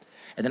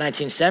 And the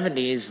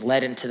 1970s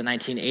led into the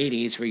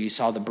 1980s, where you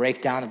saw the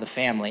breakdown of the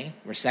family,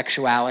 where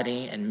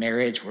sexuality and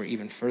marriage were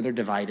even further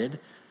divided,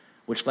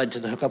 which led to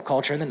the hookup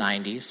culture in the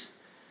 90s,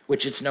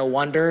 which it's no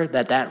wonder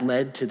that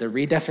led to the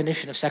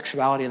redefinition of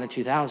sexuality in the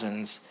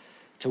 2000s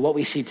to what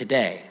we see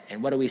today.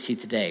 And what do we see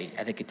today?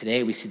 I think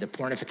today we see the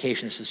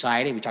pornification of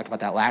society. We talked about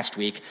that last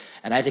week.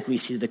 And I think we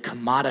see the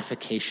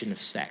commodification of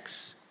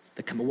sex.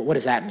 What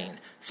does that mean?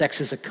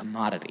 Sex is a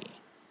commodity.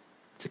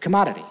 It's a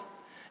commodity.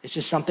 It's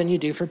just something you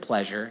do for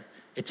pleasure.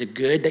 It's a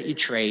good that you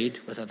trade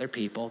with other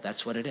people.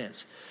 That's what it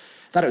is.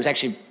 I thought it was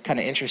actually kind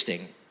of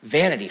interesting.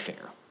 Vanity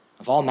Fair,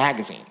 of all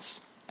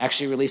magazines,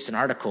 actually released an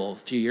article a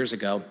few years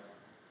ago,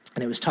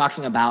 and it was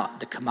talking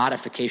about the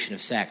commodification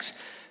of sex,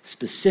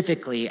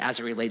 specifically as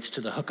it relates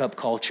to the hookup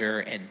culture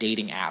and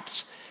dating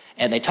apps.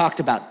 And they talked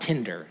about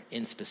Tinder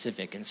in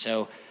specific. And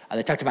so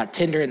they talked about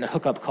Tinder and the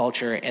hookup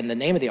culture, and the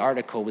name of the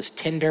article was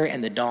Tinder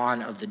and the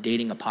Dawn of the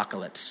Dating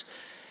Apocalypse.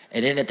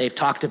 And in it, they've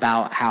talked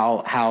about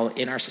how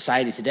in our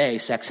society today,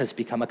 sex has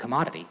become a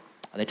commodity.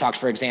 They talked,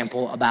 for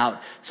example,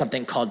 about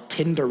something called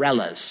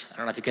Tinderellas. I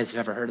don't know if you guys have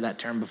ever heard of that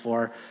term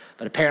before,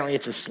 but apparently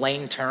it's a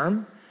slang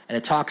term, and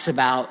it talks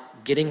about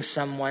getting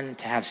someone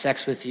to have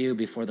sex with you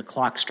before the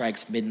clock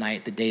strikes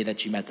midnight the day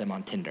that you met them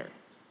on Tinder.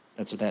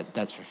 That's what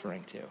that's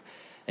referring to.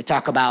 They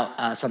talk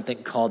about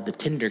something called the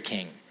Tinder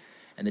King.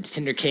 And the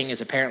Tinder King is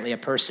apparently a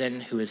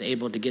person who is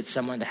able to get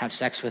someone to have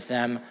sex with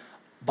them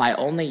by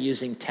only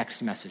using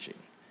text messaging.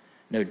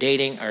 No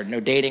dating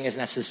is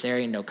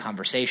necessary, no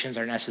conversations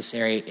are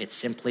necessary. It's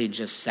simply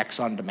just sex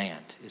on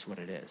demand is what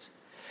it is.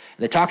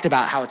 They talked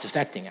about how it's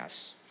affecting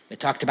us. They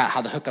talked about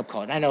how the hookup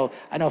culture, and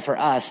I know for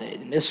us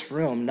in this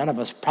room, none of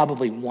us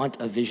probably want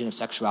a vision of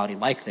sexuality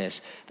like this,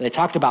 but they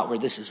talked about where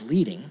this is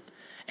leading.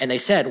 And they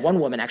said,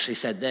 one woman actually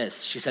said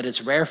this. She said,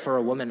 it's rare for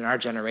a woman in our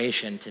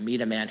generation to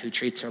meet a man who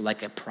treats her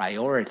like a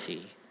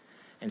priority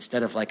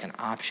instead of like an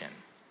option.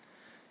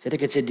 So I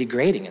think it's a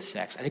degrading of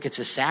sex. I think it's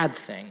a sad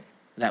thing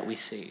that we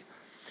see.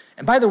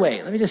 And by the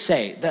way, let me just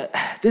say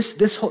that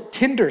this whole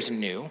Tinder's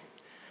new,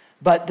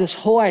 but this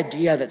whole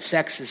idea that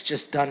sex is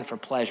just done for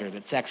pleasure,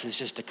 that sex is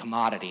just a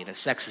commodity, that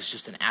sex is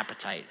just an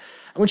appetite,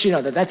 I want you to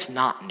know that that's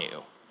not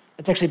new.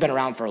 It's actually been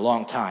around for a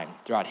long time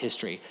throughout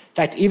history. In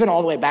fact, even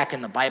all the way back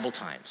in the Bible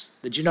times.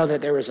 Did you know that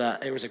there was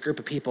a group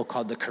of people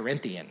called the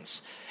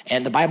Corinthians?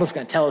 And the Bible's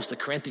going to tell us the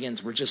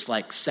Corinthians were just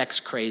like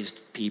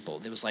sex-crazed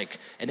people. It was like,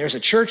 and there's a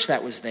church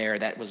that was there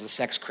that was a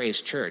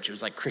sex-crazed church. It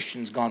was like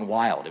Christians gone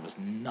wild. It was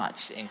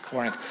nuts in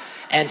Corinth.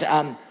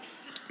 And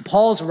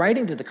Paul's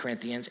writing to the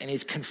Corinthians, and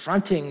he's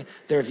confronting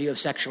their view of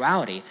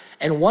sexuality.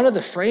 And one of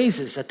the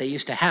phrases that they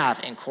used to have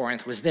in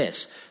Corinth was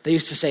this. They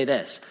used to say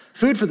this: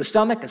 food for the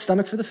stomach and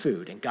stomach for the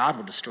food, and God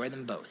will destroy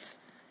them both.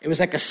 It was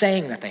like a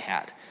saying that they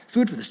had.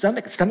 Food for the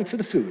stomach and stomach for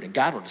the food, and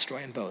God will destroy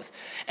them both.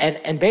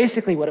 And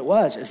basically what it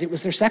was is it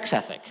was their sex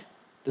ethic.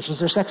 This was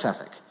their sex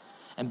ethic.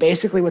 And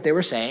basically what they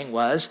were saying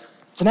was,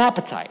 it's an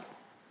appetite.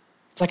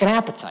 It's like an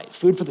appetite.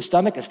 Food for the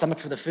stomach and stomach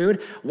for the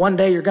food. One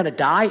day you're going to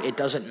die. It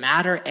doesn't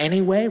matter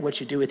anyway what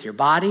you do with your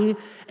body.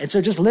 And so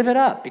just live it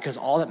up, because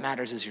all that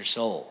matters is your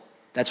soul.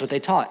 That's what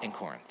they taught in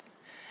Corinth.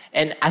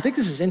 And I think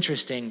this is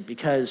interesting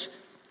because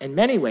in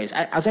many ways,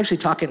 I was actually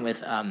talking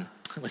with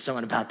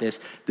someone about this.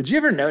 Did you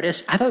ever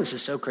notice, I thought this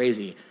is so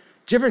crazy.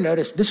 Did you ever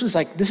notice, this is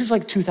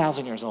like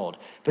 2,000 years old,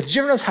 but did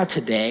you ever notice how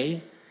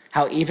today,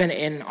 how even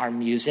in our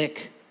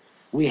music,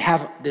 we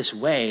have this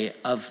way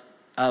of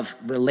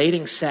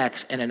relating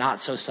sex in a not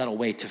so subtle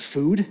way to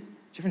food? Did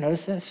you ever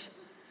notice this?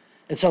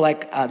 And so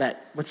like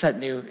what's that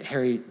new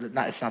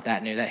it's not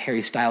that new, that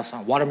Harry Styles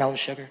song, Watermelon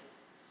Sugar?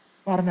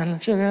 Watermelon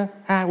Sugar,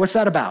 what's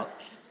that about?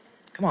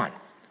 Come on,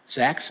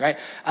 sex, right?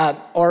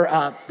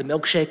 Or the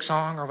Milkshake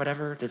song or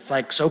whatever, that's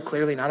like so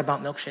clearly not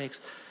about milkshakes.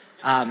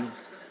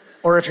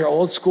 Or if you're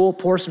old school,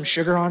 Pour Some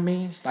Sugar on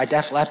Me by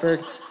Def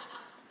Leppard.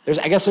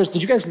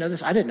 Did you guys know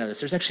this? I didn't know this.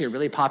 There's actually a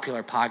really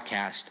popular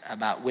podcast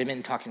about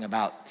women talking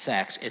about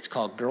sex. It's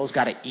called Girls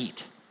Gotta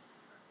Eat.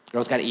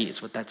 Girls Gotta Eat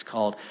is what that's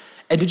called.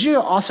 And did you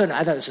also,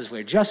 I thought this was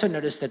weird, did you also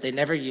notice that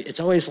it's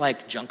always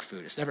like junk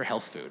food. It's never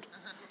health food.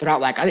 They're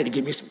not like, I need to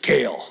give me some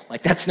kale.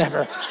 Like that's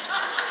never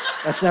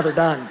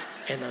done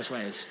in those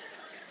ways.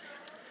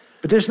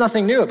 But there's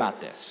nothing new about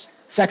this.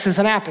 Sex is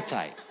an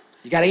appetite.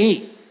 You gotta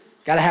eat,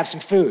 gotta have some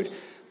food.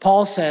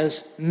 Paul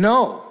says,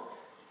 no.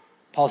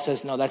 Paul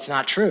says, no, that's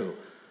not true.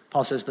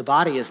 Paul says the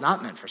body is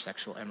not meant for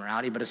sexual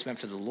immorality, but it's meant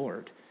for the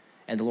Lord.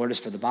 And the Lord is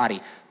for the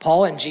body.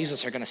 Paul and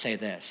Jesus are gonna say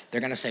this.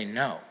 They're gonna say,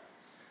 no.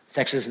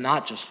 Sex is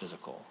not just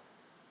physical.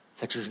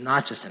 Sex is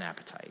not just an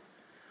appetite.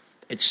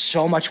 It's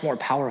so much more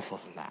powerful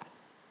than that.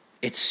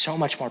 It's so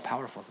much more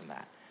powerful than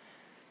that.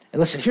 And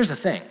listen, here's the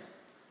thing.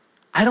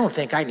 I don't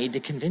think I need to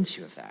convince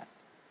you of that.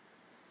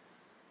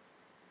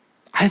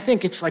 I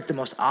think it's like the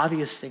most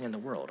obvious thing in the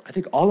world. I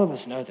think all of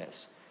us know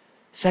this.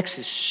 Sex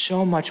is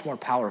so much more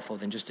powerful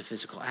than just a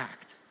physical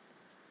act.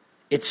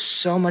 It's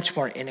so much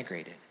more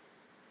integrated.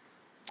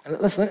 And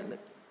listen,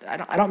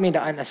 I don't mean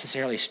to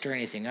unnecessarily stir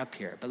anything up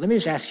here, but let me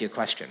just ask you a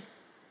question.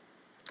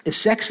 If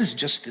sex is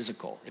just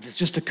physical, if it's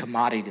just a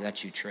commodity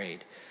that you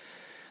trade,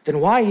 then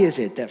why is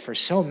it that for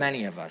so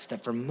many of us,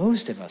 that for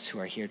most of us who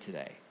are here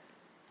today,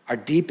 our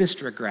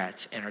deepest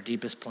regrets and our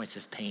deepest points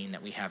of pain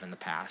that we have in the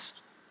past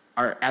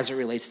are as it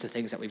relates to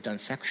things that we've done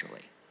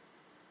sexually?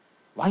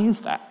 Why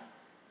is that?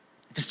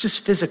 If it's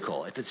just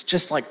physical, if it's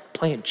just like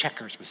playing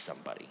checkers with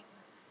somebody,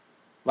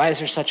 why is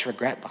there such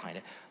regret behind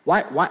it?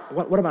 What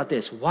about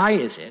this? Why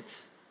is it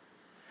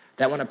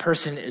that when a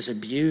person is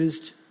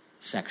abused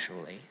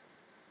sexually,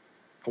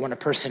 or when a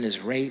person is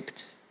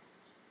raped,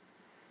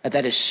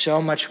 that is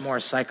so much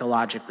more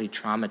psychologically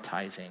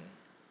traumatizing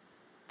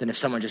than if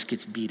someone just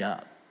gets beat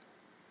up?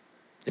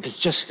 If it's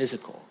just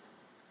physical.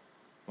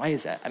 Why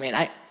is that? I mean,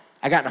 I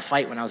got in a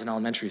fight when I was in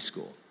elementary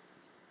school.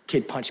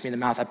 Kid punched me in the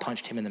mouth, I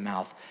punched him in the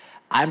mouth.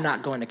 I'm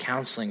not going to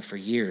counseling for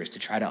years to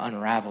try to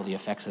unravel the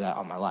effects of that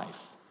on my life.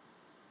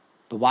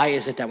 But why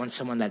is it that when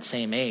someone that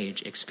same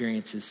age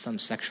experiences some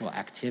sexual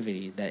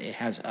activity that it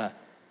has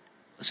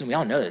listen, we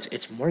all know this,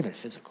 it's more than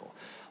physical.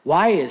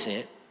 Why is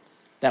it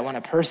that when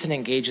a person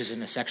engages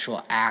in a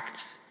sexual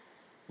act,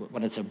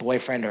 when it's a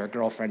boyfriend or a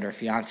girlfriend or a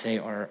fiance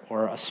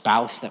or a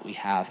spouse that we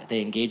have,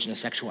 they engage in a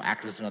sexual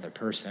act with another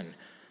person,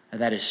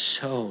 that is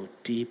so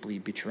deeply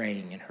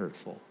betraying and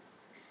hurtful?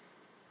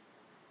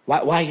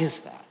 Why is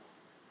that?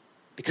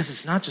 Because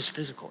it's not just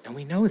physical, and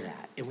we know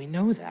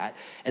that,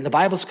 and the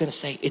Bible's going to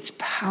say it's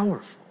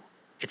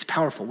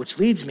powerful, which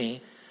leads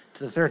me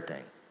to the third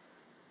thing.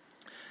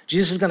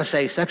 Jesus is going to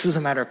say sex is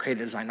a matter of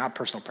created design, not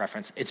personal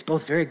preference. It's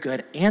both very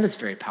good and it's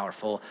very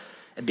powerful,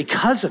 and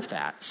because of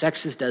that,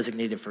 sex is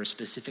designated for a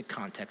specific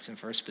context and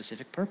for a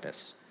specific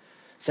purpose.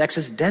 Sex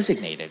is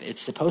designated.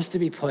 It's supposed to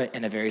be put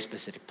in a very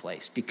specific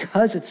place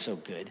because it's so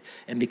good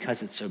and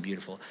because it's so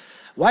beautiful.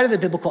 Why do the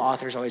biblical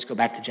authors always go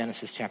back to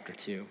Genesis chapter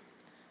 2?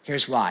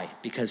 Here's why.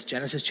 Because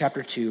Genesis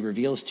chapter 2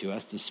 reveals to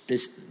us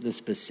the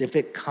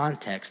specific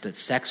context that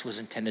sex was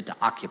intended to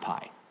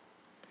occupy.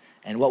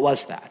 And what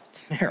was that?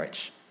 It's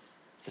marriage.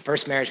 It's the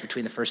first marriage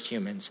between the first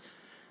humans.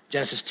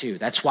 Genesis 2.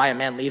 That's why a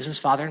man leaves his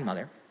father and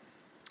mother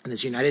and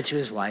is united to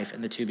his wife,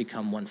 and the two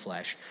become one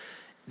flesh.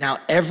 Now,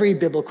 every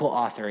biblical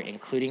author,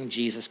 including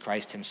Jesus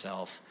Christ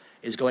himself,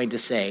 is going to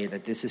say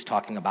that this is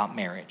talking about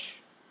marriage.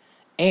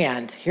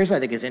 And here's what I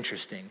think is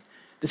interesting.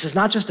 This is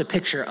not just a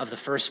picture of the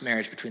first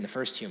marriage between the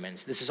first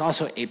humans. This is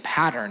also a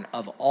pattern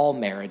of all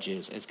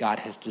marriages as God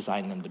has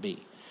designed them to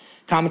be.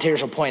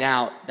 Commentators will point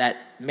out that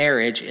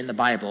marriage in the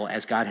Bible,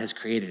 as God has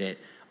created it,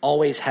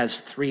 always has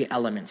three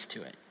elements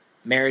to it.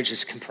 Marriage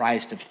is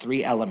comprised of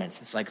three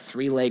elements. It's like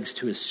three legs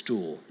to a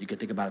stool. You could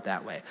think about it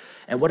that way.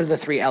 And what are the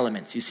three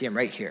elements? You see them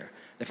right here.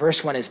 The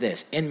first one is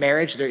this. In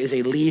marriage, there is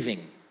a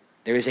leaving.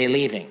 There is a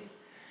leaving.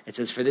 It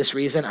says, for this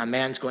reason, a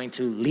man's going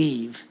to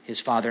leave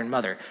his father and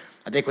mother.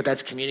 I think what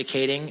that's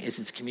communicating is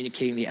it's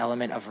communicating the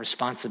element of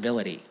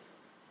responsibility.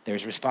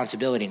 There's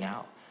responsibility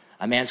now.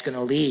 A man's going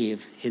to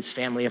leave his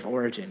family of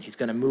origin. He's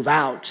going to move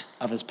out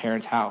of his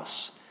parents'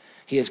 house.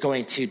 He is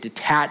going to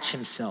detach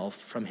himself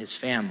from his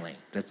family.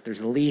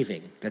 There's a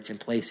leaving that's in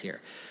place here.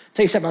 I'll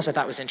tell you something else I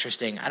thought was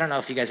interesting. I don't know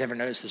if you guys ever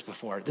noticed this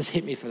before. This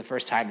hit me for the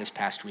first time this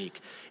past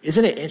week.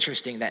 Isn't it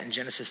interesting that in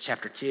Genesis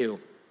chapter 2,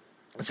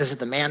 it says that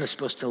the man is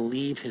supposed to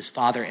leave his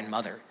father and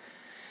mother.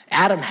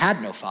 Adam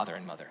had no father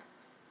and mother.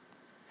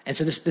 And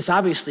so this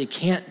obviously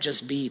can't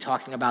just be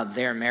talking about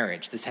their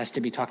marriage. This has to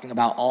be talking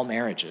about all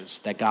marriages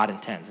that God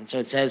intends. And so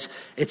it says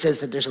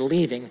that there's a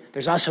leaving.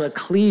 There's also a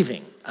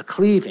cleaving,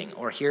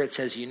 or here it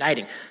says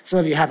uniting. Some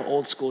of you have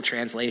old school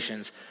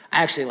translations.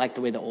 I actually like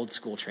the way the old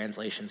school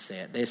translations say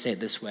it. They say it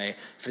this way: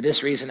 for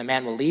this reason, a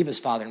man will leave his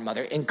father and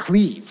mother and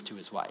cleave to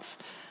his wife.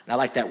 And I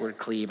like that word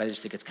cleave. I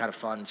just think it's kind of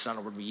fun. It's not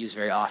a word we use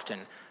very often.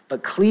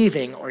 But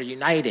cleaving or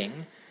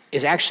uniting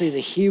is actually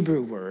the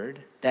Hebrew word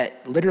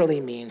that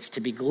literally means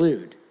to be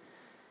glued.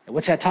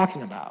 What's that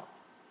talking about?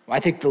 Well, I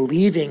think the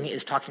leaving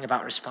is talking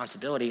about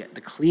responsibility. The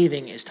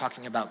cleaving is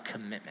talking about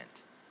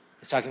commitment.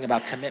 It's talking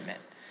about commitment.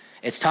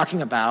 It's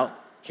talking about,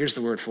 here's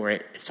the word for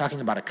it, it's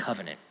talking about a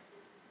covenant.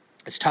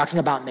 It's talking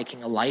about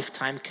making a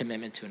lifetime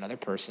commitment to another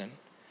person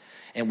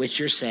in which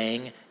you're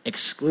saying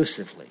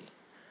exclusively,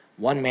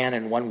 one man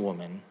and one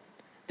woman,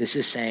 this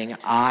is saying,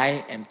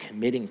 I am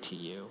committing to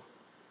you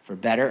for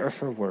better or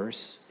for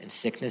worse, in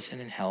sickness and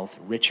in health,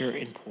 richer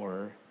and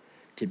poorer,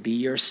 to be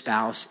your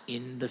spouse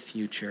in the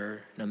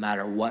future, no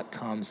matter what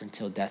comes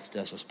until death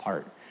does us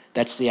part.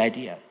 That's the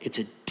idea. It's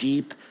a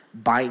deep,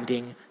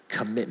 binding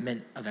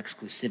commitment of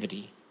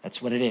exclusivity.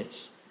 That's what it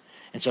is.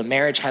 And so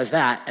marriage has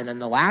that, and then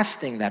the last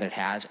thing that it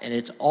has, and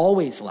it's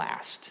always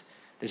last,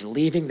 there's a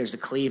leaving, there's a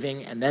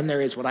cleaving, and then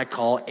there is what I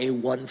call a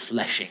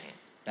one-fleshing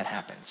that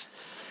happens.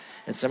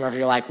 And some of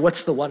you are like,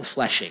 what's the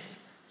one-fleshing?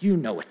 You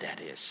know what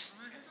that is.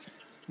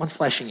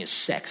 One-fleshing is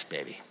sex,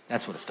 baby.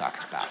 That's what it's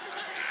talking about.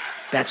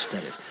 That's what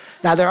that is.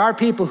 Now, there are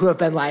people who have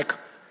been like,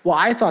 well,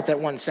 I thought that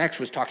one sex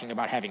was talking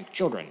about having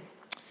children.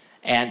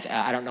 And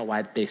I don't know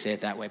why they say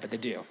it that way, but they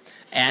do.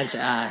 And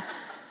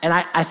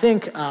I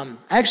think, I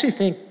actually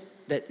think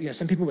that,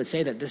 some people would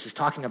say that this is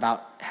talking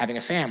about having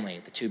a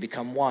family. The two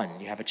become one.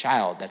 You have a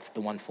child. That's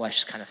the one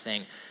flesh kind of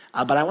thing.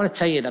 But I want to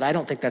tell you that I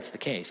don't think that's the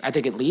case. I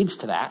think it leads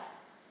to that.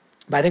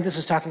 But I think this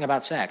is talking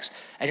about sex.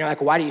 And you're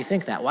like, why do you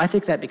think that? Well, I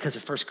think that because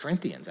of 1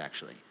 Corinthians,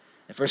 actually.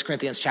 In 1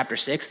 Corinthians chapter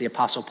 6, the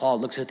Apostle Paul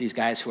looks at these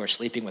guys who are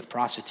sleeping with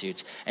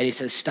prostitutes, and he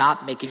says,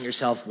 stop making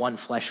yourself one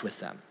flesh with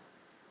them.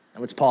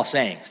 And what's Paul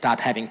saying? Stop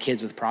having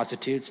kids with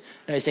prostitutes?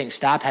 No, he's saying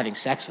stop having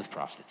sex with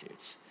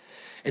prostitutes.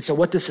 And so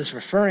what this is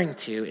referring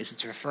to is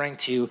it's referring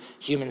to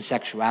human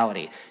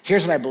sexuality.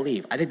 Here's what I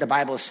believe. I think the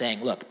Bible is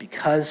saying, look,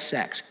 because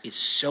sex is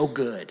so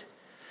good,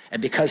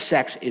 and because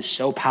sex is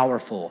so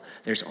powerful,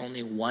 there's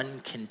only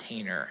one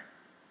container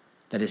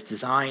that is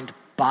designed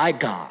by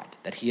God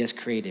that he has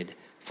created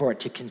for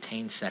it to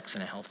contain sex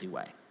in a healthy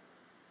way.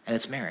 And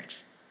it's marriage.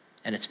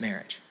 And it's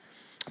marriage.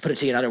 I'll put it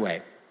to you another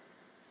way.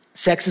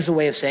 Sex is a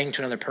way of saying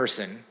to another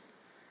person,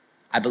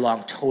 I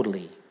belong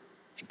totally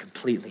and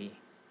completely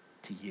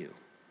to you.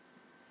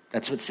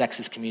 That's what sex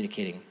is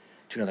communicating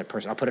to another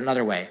person. I'll put it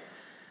another way.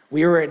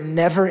 We were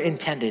never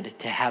intended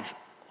to have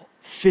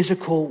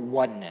physical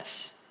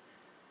oneness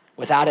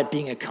without it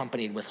being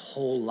accompanied with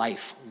whole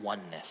life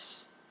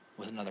oneness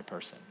with another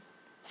person.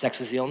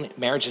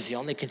 Marriage is the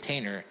only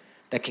container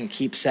that can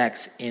keep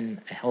sex in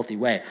a healthy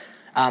way.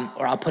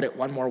 Or I'll put it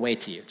one more way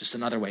to you, just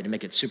another way to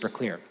make it super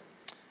clear.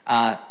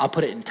 I'll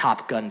put it in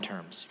Top Gun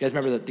terms. You guys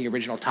remember the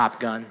original Top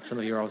Gun? Some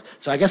of you are old.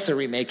 So I guess they're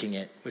remaking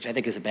it, which I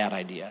think is a bad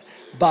idea.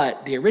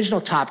 But the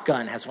original Top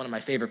Gun has one of my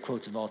favorite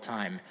quotes of all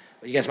time.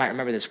 You guys might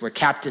remember this, where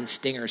Captain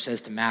Stinger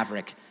says to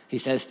Maverick, he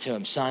says to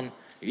him, son,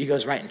 your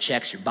ego's writing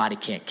checks your body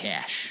can't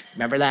cash.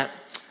 Remember that?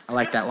 I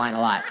like that line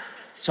a lot.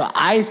 So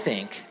I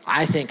think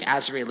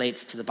as it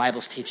relates to the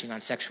Bible's teaching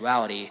on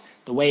sexuality,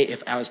 the way,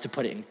 if I was to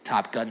put it in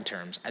Top Gun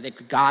terms, I think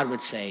what God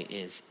would say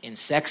is, in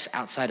sex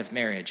outside of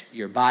marriage,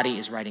 your body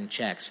is writing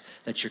checks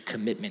that your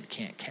commitment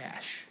can't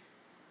cash.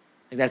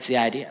 I think that's the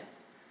idea.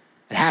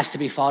 It has to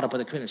be followed up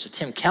with a commitment. So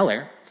Tim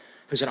Keller,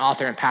 who's an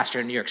author and pastor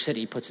in New York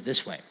City, puts it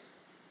this way.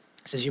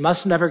 He says, you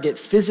must never get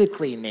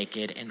physically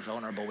naked and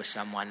vulnerable with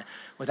someone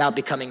without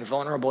becoming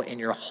vulnerable in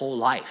your whole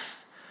life.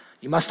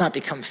 You must not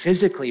become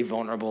physically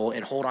vulnerable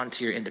and hold on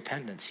to your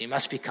independence. You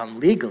must become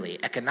legally,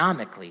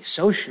 economically,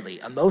 socially,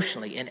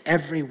 emotionally, in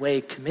every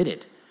way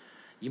committed.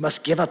 You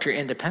must give up your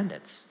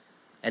independence.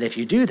 And if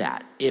you do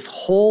that, if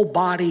whole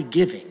body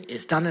giving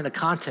is done in a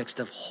context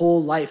of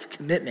whole life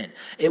commitment,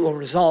 it will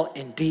result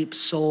in deep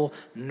soul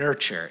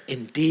nurture,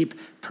 in deep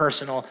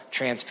personal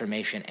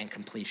transformation and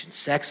completion.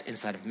 Sex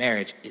inside of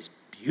marriage is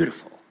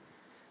beautiful.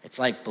 It's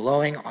like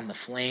blowing on the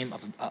flame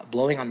of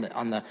blowing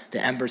on the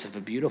embers of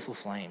a beautiful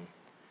flame.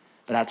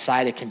 But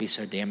outside it can be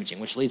so damaging,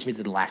 which leads me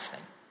to the last thing.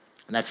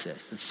 And that's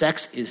this, that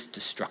sex is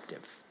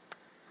destructive.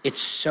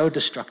 It's so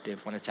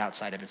destructive when it's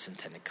outside of its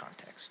intended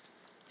context.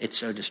 It's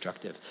so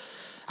destructive.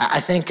 I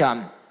think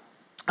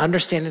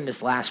understanding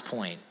this last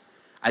point,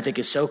 I think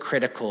is so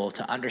critical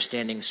to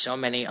understanding so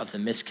many of the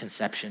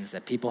misconceptions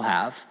that people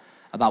have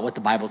about what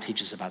the Bible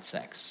teaches about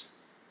sex,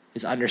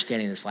 is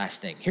understanding this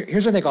last thing.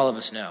 Here's what I think all of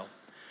us know.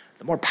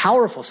 The more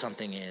powerful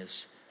something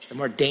is, the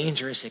more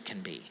dangerous it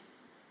can be.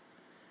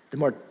 The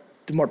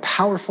more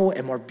powerful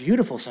and more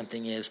beautiful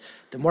something is,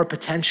 the more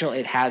potential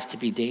it has to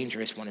be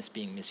dangerous when it's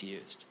being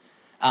misused.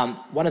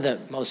 One of the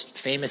most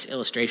famous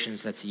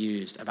illustrations that's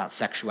used about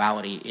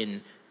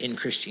sexuality in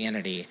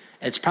Christianity,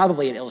 and it's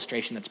probably an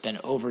illustration that's been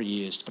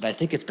overused, but I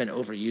think it's been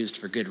overused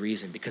for good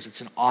reason because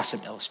it's an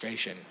awesome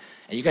illustration.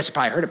 And you guys have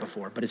probably heard it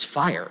before, but it's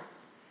fire.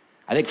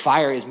 I think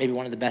fire is maybe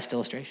one of the best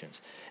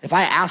illustrations. If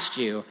I asked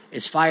you,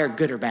 is fire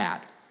good or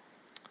bad?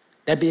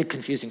 That'd be a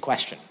confusing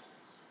question.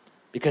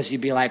 Because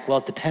you'd be like, well,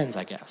 it depends,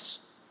 I guess.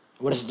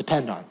 What does it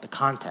depend on? The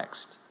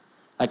context.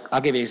 Like, I'll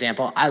give you an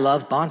example. I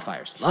love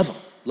bonfires. Love them.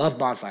 Love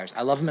bonfires.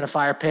 I love them in a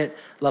fire pit.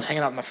 Love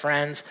hanging out with my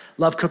friends.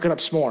 Love cooking up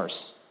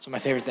s'mores. It's one of my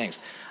favorite things.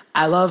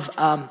 I love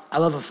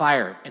a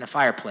fire in a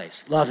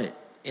fireplace. Love it.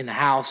 In the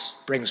house.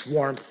 Brings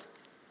warmth.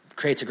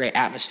 creates a great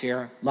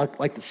atmosphere.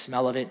 Like the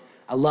smell of it.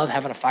 I love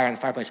having a fire in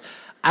the fireplace.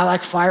 I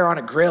like fire on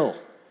a grill.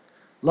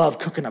 Love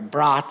cooking up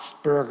brats,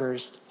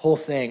 burgers, whole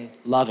thing.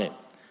 Love it.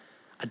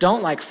 I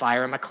don't like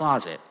fire in my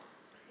closet.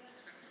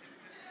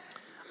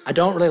 I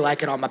don't really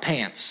like it on my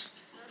pants.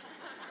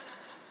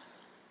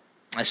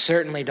 I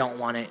certainly don't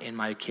want it in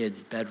my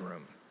kid's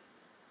bedroom.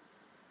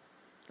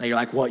 Now you're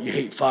like, what, you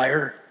hate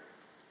fire?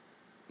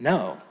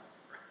 No.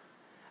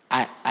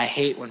 I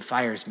hate when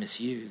fire is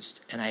misused,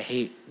 and I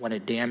hate when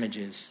it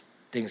damages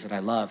things that I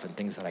love and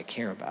things that I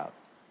care about.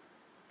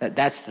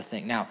 That's the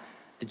thing. Now,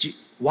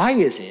 why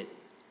is it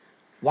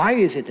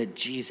that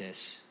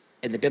Jesus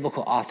and the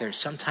biblical authors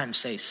sometimes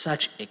say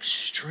such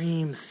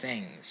extreme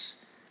things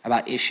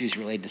about issues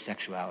related to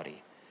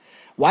sexuality?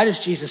 Why does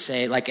Jesus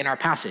say, like in our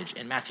passage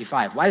in Matthew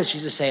 5, why does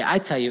Jesus say, I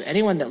tell you,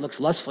 anyone that looks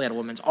lustfully at a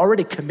woman's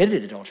already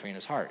committed adultery in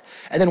his heart?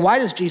 And then why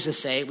does Jesus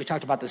say, we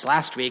talked about this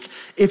last week,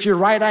 if your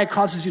right eye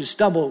causes you to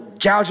stumble,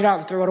 gouge it out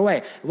and throw it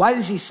away? Why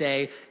does he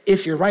say,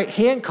 if your right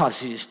hand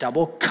causes you to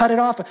stumble, cut it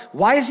off?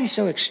 Why is he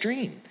so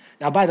extreme?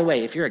 Now, by the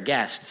way, if you're a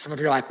guest, some of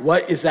you are like,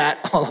 what is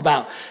that all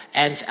about?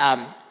 And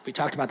we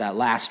talked about that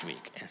last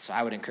week, and so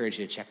I would encourage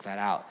you to check that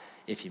out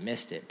if you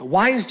missed it. But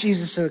why is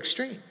Jesus so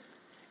extreme?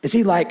 Is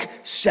he like,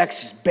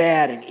 sex is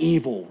bad and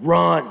evil,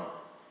 run,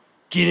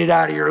 get it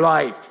out of your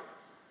life,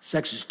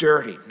 sex is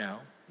dirty? No,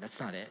 that's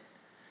not it.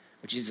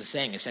 What Jesus is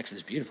saying is sex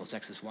is beautiful,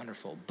 sex is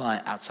wonderful,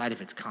 but outside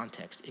of its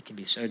context, it can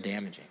be so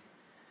damaging.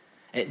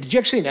 Did you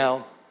actually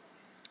know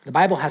the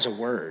Bible has a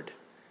word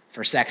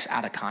for sex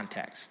out of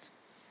context?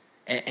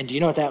 And do you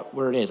know what that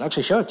word is? I'll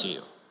actually show it to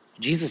you.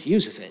 Jesus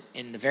uses it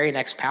in the very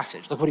next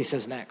passage. Look what he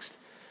says next.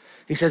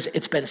 He says,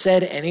 it's been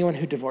said, anyone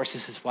who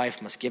divorces his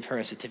wife must give her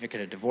a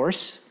certificate of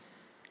divorce.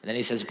 And then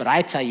he says, but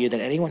I tell you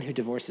that anyone who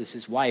divorces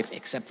his wife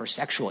except for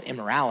sexual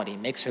immorality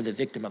makes her the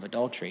victim of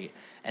adultery,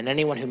 and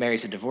anyone who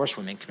marries a divorced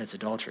woman commits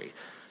adultery.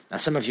 Now,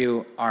 some of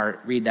you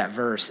read that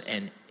verse,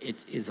 and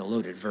it is a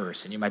loaded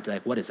verse, and you might be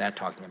like, what is that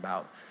talking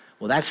about?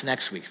 Well, that's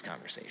next week's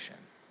conversation.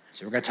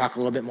 So we're going to talk a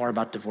little bit more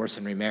about divorce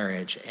and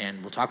remarriage,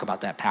 and we'll talk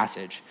about that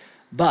passage.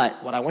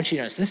 But what I want you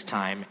to notice this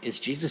time is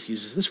Jesus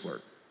uses this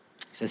word.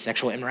 He says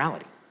sexual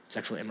immorality.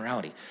 Sexual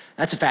immorality.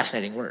 That's a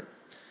fascinating word.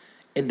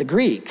 In the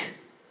Greek,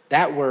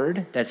 that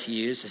word that's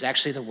used is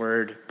actually the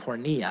word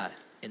porneia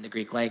in the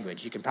Greek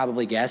language. You can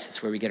probably guess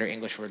it's where we get our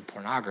English word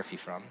pornography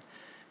from.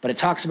 But it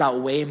talks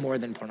about way more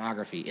than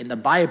pornography. In the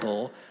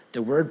Bible,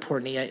 the word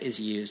porneia is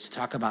used to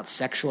talk about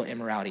sexual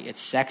immorality.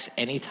 It's sex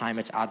anytime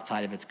it's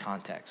outside of its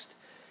context.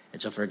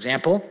 And so, for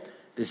example,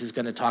 this is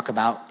going to talk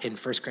about in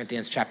 1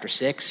 Corinthians chapter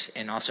 6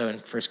 and also in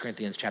 1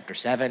 Corinthians chapter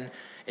 7.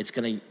 It's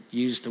going to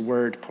use the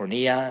word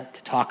porneia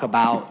to talk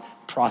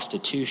about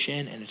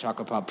prostitution and to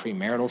talk about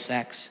premarital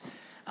sex.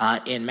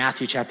 In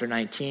Matthew chapter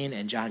 19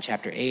 and John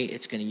chapter 8,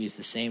 it's going to use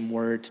the same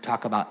word to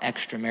talk about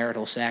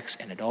extramarital sex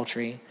and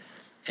adultery.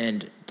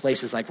 And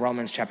places like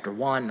Romans chapter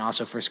 1 and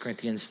also 1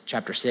 Corinthians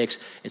chapter 6,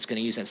 it's going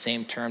to use that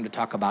same term to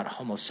talk about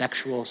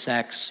homosexual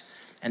sex.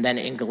 And then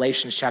in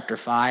Galatians chapter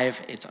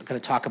 5, it's going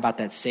to talk about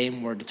that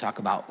same word to talk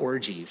about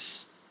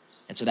orgies.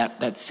 And so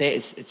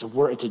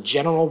it's a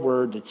general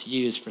word that's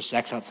used for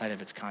sex outside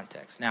of its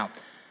context. Now,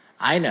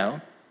 I know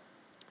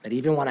that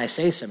even when I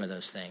say some of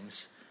those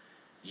things,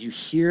 you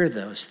hear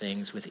those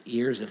things with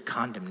ears of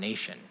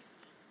condemnation.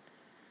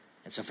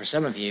 And so for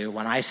some of you,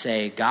 when I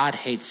say God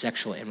hates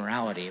sexual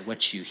immorality,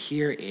 what you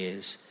hear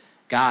is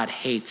God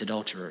hates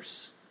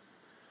adulterers.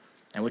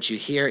 And what you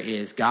hear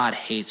is God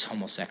hates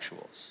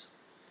homosexuals.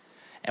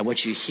 And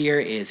what you hear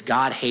is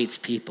God hates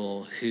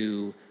people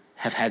who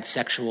have had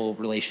sexual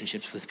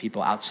relationships with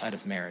people outside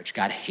of marriage.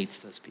 God hates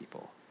those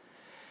people.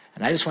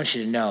 And I just want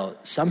you to know,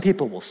 some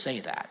people will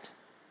say that,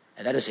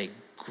 and that is a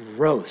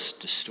gross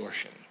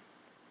distortion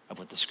of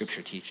what the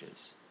scripture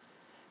teaches.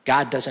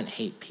 God doesn't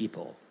hate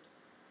people.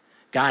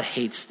 God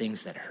hates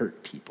things that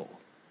hurt people.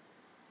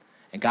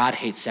 And God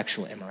hates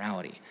sexual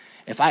immorality.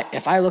 If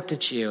I looked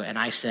at you and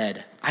I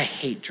said, I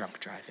hate drunk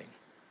driving.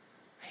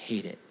 I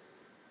hate it.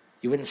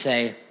 You wouldn't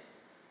say,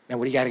 man,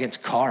 what do you got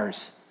against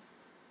cars?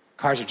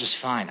 Cars are just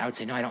fine. I would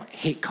say, no, I don't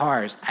hate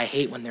cars. I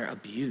hate when they're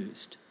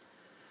abused.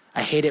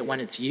 I hate it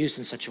when it's used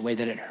in such a way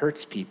that it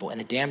hurts people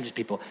and it damages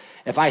people.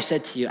 If I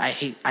said to you, I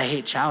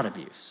hate child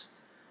abuse,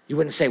 you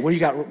wouldn't say, what do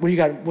you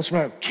got, what's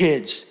wrong with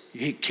kids?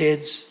 You hate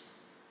kids?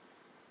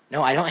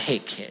 No, I don't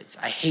hate kids.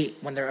 I hate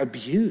when they're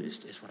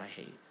abused is what I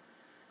hate.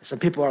 And some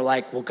people are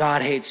like, well,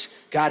 God hates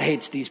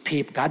these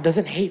people. God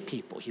doesn't hate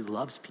people. He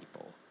loves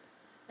people.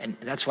 And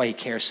that's why he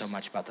cares so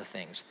much about the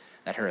things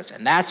that hurt us.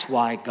 And that's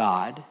why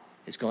God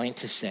is going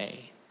to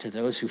say to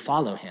those who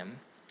follow him,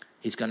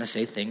 he's going to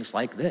say things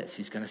like this.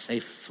 He's going to say,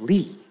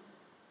 flee,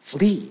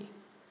 flee.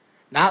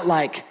 Not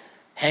like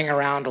hang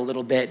around a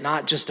little bit,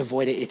 not just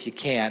avoid it if you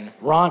can.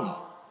 Run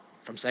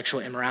from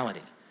sexual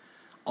immorality.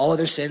 All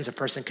other sins a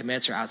person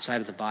commits are outside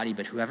of the body,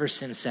 but whoever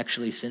sins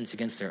sexually sins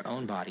against their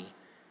own body.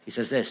 He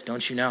says this,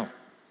 don't you know?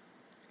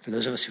 For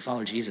those of us who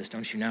follow Jesus,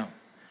 don't you know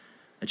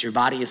that your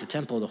body is a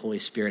temple of the Holy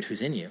Spirit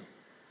who's in you,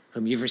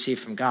 whom you've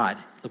received from God?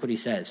 Look what he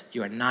says,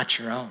 you are not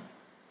your own.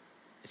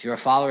 If you're a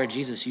follower of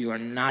Jesus, you are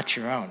not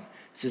your own.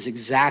 This is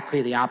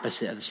exactly the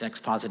opposite of the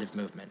sex-positive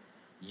movement.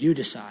 You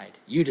decide.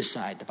 You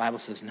decide. The Bible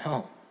says,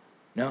 no,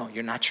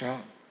 you're not your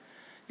own.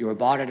 You were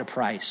bought at a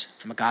price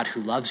from a God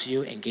who loves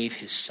you and gave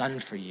his son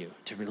for you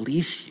to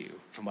release you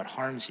from what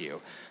harms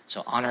you.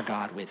 So honor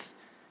God with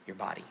your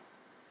body.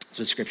 That's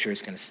what Scripture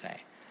is going to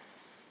say.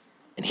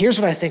 And here's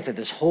what I think that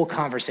this whole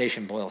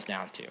conversation boils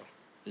down to.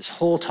 This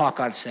whole talk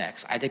on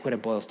sex, I think what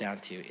it boils down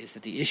to is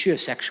that the issue of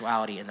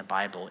sexuality in the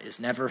Bible is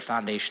never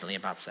foundationally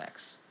about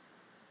sex.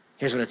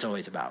 Here's what it's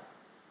always about.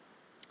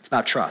 It's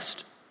about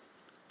trust.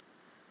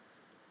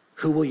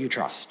 Who will you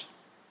trust?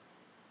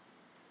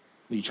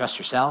 Will you trust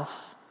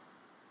yourself?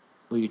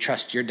 Will you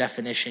trust your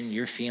definition,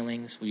 your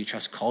feelings? Will you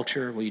trust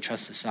culture? Will you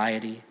trust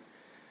society?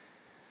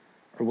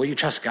 Or will you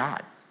trust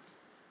God?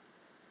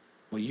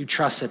 Will you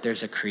trust that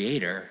there's a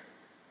creator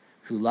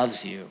who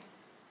loves you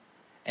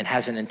and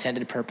has an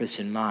intended purpose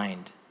in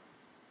mind,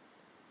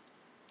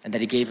 and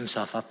that he gave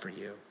himself up for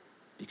you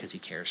because he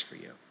cares for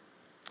you?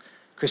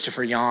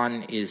 Christopher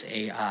Yuan is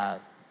a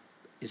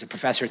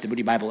professor at the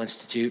Moody Bible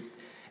Institute,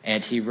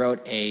 and he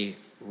wrote a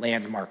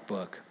landmark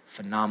book,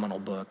 phenomenal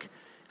book.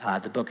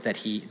 The book that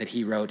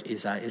he wrote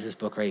is this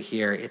book right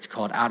here. It's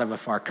called Out of a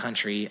Far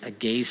Country, A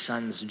Gay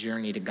Son's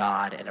Journey to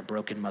God and a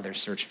Broken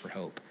Mother's Search for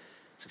Hope.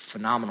 It's a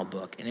phenomenal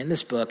book. And in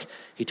this book,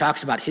 he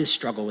talks about his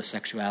struggle with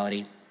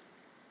sexuality.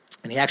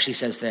 And he actually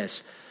says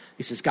this.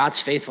 He says,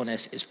 God's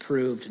faithfulness is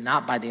proved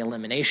not by the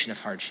elimination of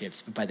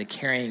hardships, but by the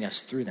carrying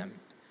us through them.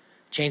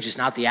 Change is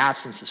not the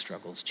absence of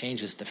struggles.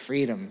 Change is the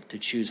freedom to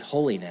choose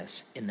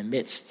holiness in the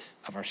midst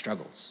of our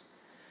struggles.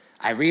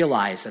 I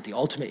realize that the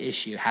ultimate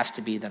issue has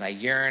to be that I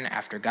yearn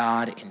after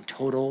God in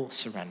total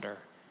surrender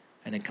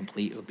and in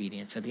complete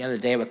obedience. At the end of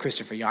the day, what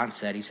Christopher Yuan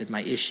said, he said,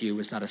 my issue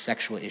was not a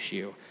sexual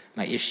issue.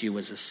 My issue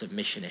was a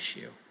submission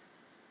issue.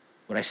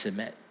 Would I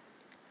submit?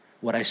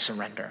 Would I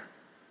surrender?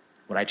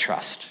 Would I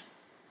trust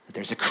that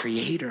there's a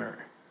creator?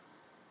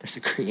 There's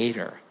a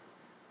creator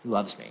who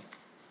loves me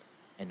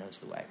and knows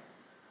the way.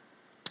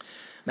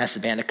 I'm asked the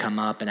band to come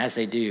up, and as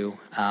they do,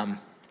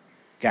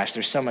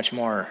 there's so much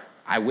more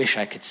I wish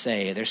I could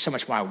say. There's so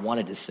much more I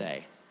wanted to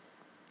say.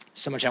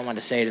 So much I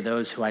wanted to say to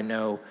those who I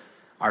know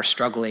are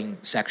struggling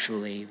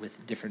sexually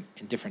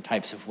in different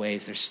types of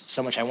ways. There's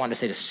so much I wanted to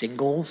say to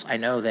singles. I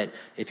know that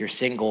if you're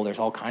single, there's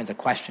all kinds of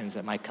questions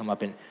that might come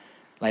up in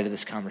light of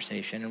this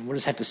conversation, and we'll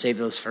just have to save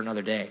those for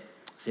another day.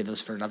 Save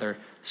those for another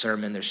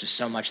sermon. There's just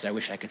so much that I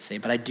wish I could say.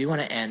 But I do want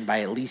to end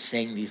by at least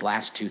saying these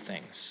last two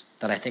things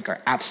that I think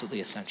are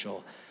absolutely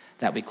essential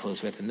that we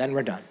close with, and then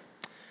we're done.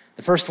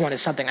 The first one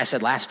is something I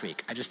said last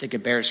week. I just think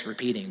it bears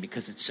repeating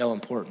because it's so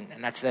important,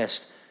 and that's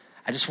this.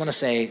 I just want to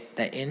say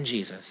that in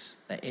Jesus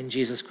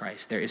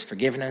Christ, there is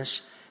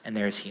forgiveness and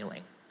there is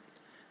healing.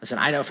 Listen,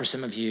 I know for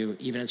some of you,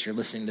 even as you're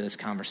listening to this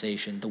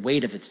conversation, the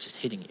weight of it's just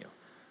hitting you.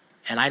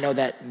 And I know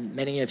that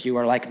many of you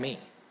are like me,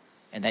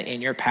 and that in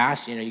your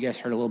past, you guys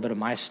heard a little bit of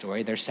my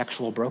story, there's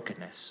sexual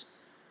brokenness.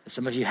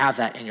 Some of you have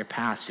that in your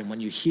past, and when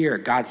you hear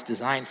God's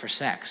design for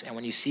sex, and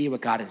when you see what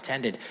God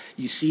intended,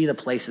 you see the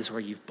places where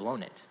you've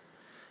blown it.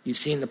 You've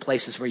seen the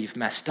places where you've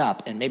messed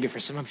up, and maybe for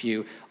some of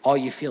you, all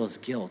you feel is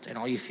guilt, and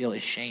all you feel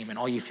is shame, and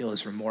all you feel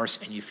is remorse,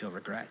 and you feel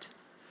regret.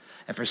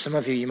 And for some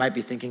of you, you might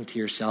be thinking to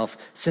yourself,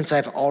 since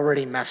I've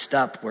already messed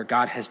up where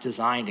God has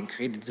designed and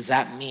created, does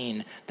that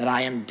mean that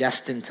I am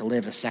destined to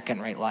live a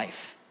second-rate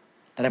life?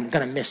 That I'm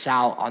going to miss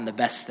out on the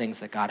best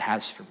things that God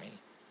has for me?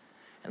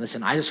 And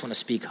listen, I just want to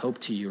speak hope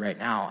to you right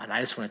now, and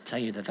I just want to tell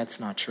you that that's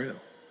not true.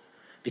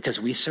 Because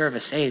we serve a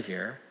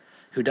Savior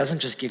who doesn't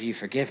just give you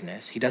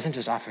forgiveness. He doesn't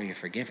just offer you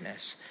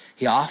forgiveness.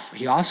 He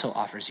also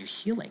offers you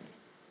healing.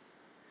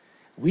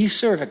 We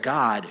serve a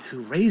God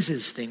who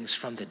raises things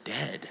from the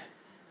dead.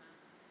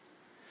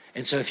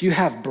 And so if you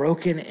have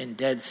broken and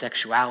dead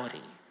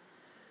sexuality,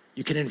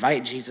 you can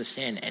invite Jesus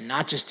in and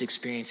not just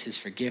experience his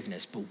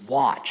forgiveness, but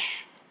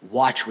watch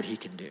what he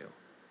can do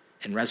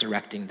in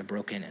resurrecting the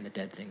broken and the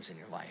dead things in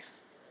your life.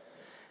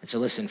 And so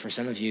listen, for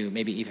some of you,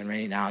 maybe even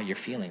right now, you're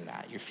feeling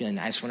that.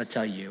 I just want to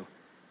tell you,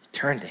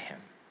 turn to him.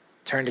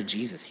 Turn to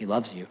Jesus. He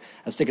loves you.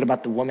 I was thinking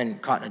about the woman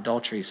caught in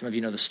adultery. Some of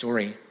you know the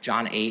story.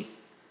 John 8.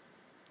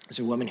 There's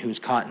a woman who was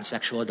caught in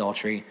sexual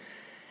adultery,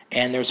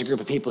 and there was a group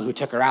of people who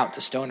took her out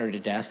to stone her to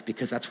death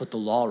because that's what the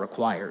law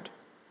required.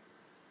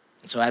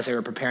 And so as they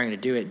were preparing to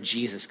do it,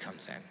 Jesus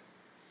comes in.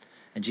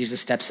 And Jesus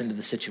steps into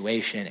the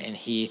situation, and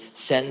he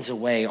sends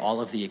away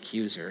all of the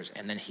accusers,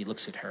 and then he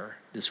looks at her,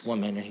 this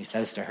woman, and he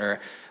says to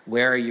her,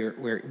 where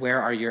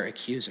are your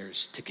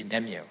accusers to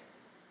condemn you?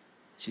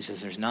 She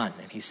says, there's none.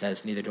 And he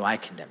says, neither do I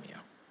condemn you.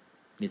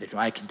 Neither do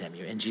I condemn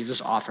you. And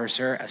Jesus offers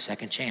her a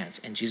second chance.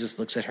 And Jesus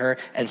looks at her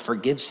and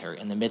forgives her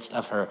in the midst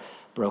of her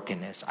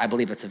brokenness. I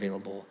believe it's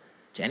available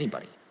to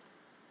anybody.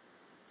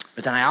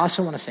 But then I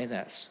also want to say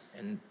this,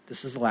 and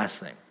this is the last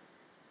thing,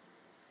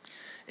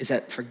 is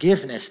that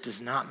forgiveness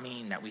does not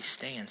mean that we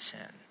stay in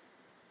sin.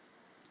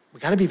 We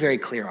got to be very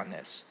clear on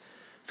this.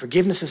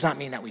 Forgiveness does not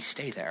mean that we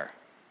stay there.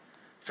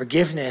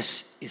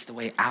 Forgiveness is the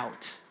way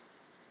out.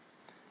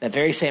 That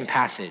very same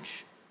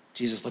passage,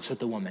 Jesus looks at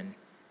the woman,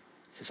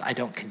 says, I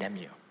don't condemn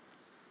you.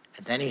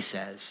 And then he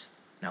says,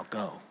 now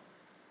go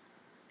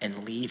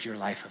and leave your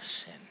life of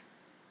sin.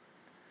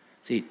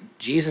 See,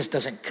 Jesus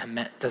doesn't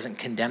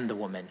condemn the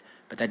woman,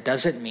 but that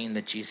doesn't mean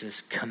that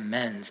Jesus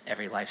commends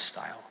every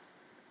lifestyle.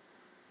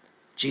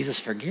 Jesus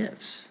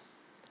forgives,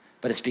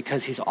 but it's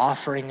because he's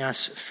offering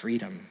us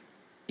freedom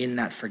in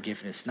that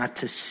forgiveness, not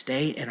to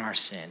stay in our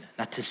sin,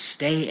 not to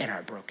stay in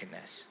our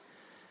brokenness,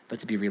 but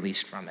to be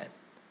released from it.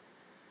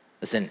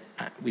 Listen,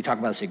 we talk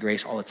about this at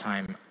Grace all the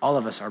time. All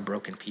of us are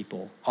broken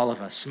people, all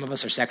of us. Some of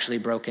us are sexually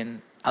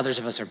broken. Others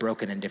of us are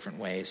broken in different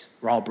ways.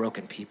 We're all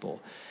broken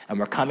people. And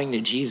we're coming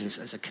to Jesus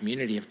as a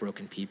community of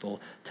broken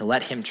people to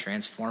let him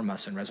transform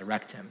us and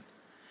resurrect him.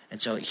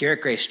 And so here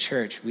at Grace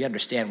Church, we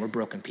understand we're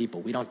broken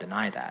people. We don't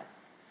deny that.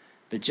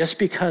 But just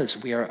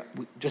because we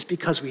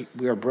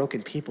are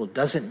broken people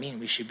doesn't mean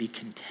we should be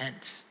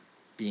content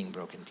being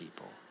broken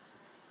people.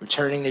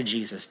 Returning to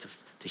Jesus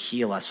to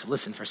heal us. So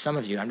listen, for some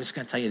of you, I'm just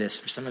going to tell you this.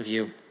 For some of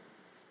you,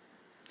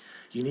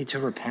 you need to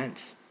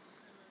repent.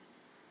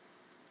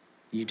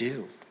 You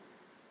do.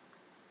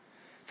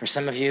 For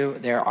some of you,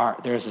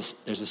 there's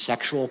a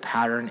sexual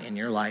pattern in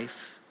your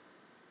life,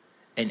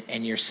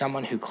 and you're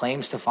someone who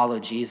claims to follow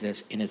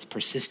Jesus, and it's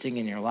persisting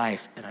in your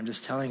life. And I'm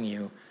just telling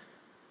you,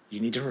 you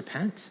need to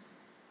repent.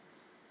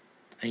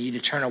 And you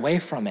need to turn away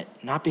from it,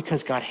 not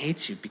because God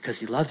hates you, because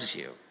he loves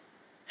you,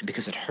 and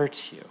because it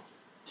hurts you.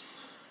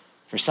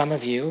 For some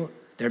of you,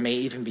 there may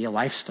even be a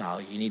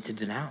lifestyle you need to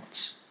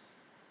denounce.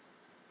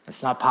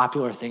 That's not a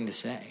popular thing to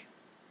say.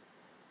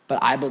 But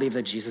I believe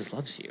that Jesus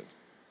loves you,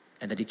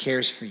 and that he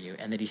cares for you,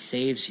 and that he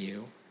saves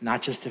you,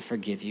 not just to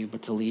forgive you,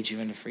 but to lead you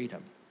into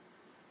freedom.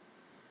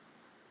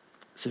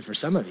 So for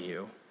some of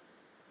you,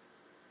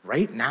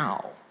 right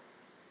now,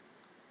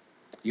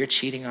 you're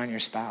cheating on your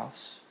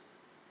spouse.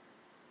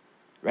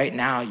 Right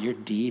now, you're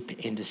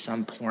deep into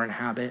some porn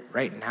habit.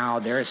 Right now,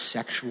 there is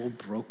sexual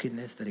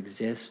brokenness that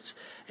exists,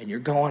 and you're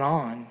going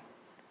on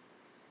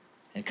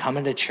and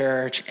coming to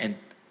church and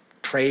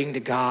praying to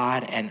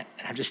God, and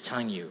I'm just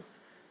telling you,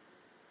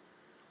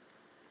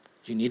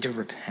 you need to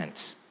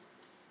repent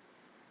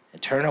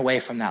and turn away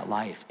from that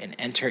life and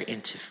enter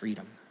into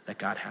freedom that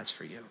God has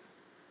for you.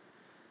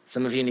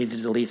 Some of you need to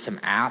delete some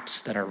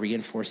apps that are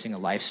reinforcing a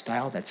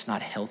lifestyle that's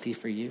not healthy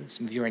for you.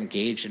 Some of you are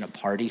engaged in a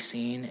party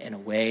scene in a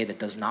way that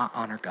does not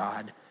honor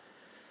God.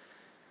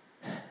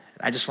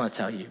 I just want to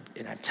tell you,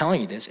 and I'm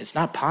telling you this, it's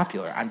not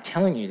popular. I'm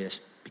telling you this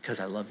because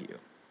I love you,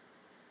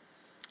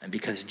 and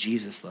because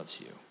Jesus loves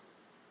you,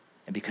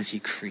 and because he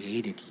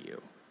created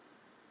you,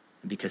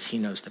 and because he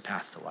knows the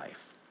path to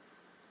life.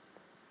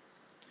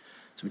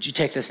 So would you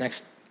take this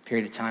next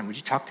period of time, would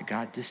you talk to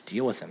God, just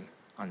deal with him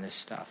on this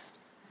stuff.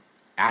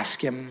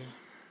 Ask him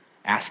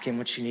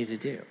what you need to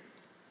do.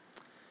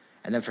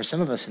 And then for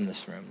some of us in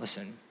this room,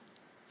 listen,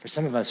 for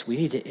some of us, we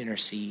need to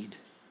intercede.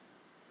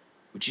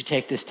 Would you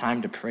take this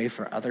time to pray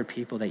for other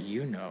people that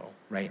you know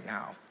right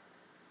now?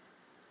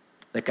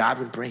 That God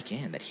would break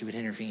in, that he would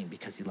intervene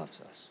because he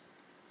loves us.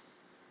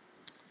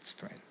 Let's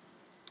pray.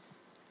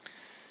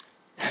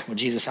 Well,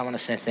 Jesus, I want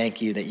to say thank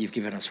you that you've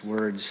given us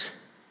words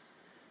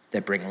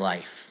that bring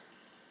life.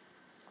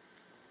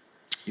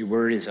 Your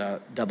word is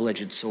a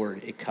double-edged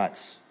sword. It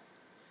cuts,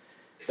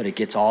 but it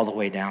gets all the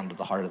way down to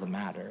the heart of the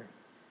matter.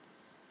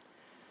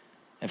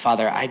 And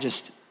Father, I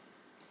just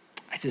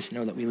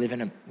know that we live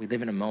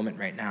in a moment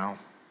right now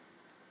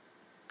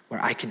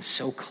where I can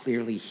so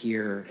clearly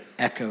hear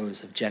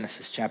echoes of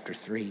Genesis chapter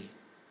 3.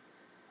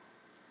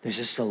 There's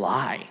just a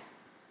lie.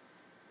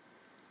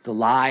 The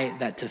lie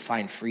that to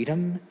find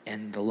freedom,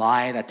 and the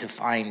lie that to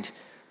find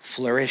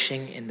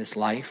flourishing in this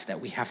life, that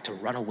we have to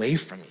run away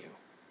from you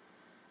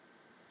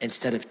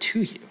instead of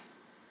to you.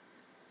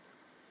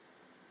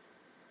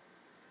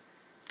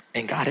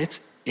 And God, it's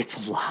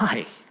a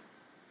lie.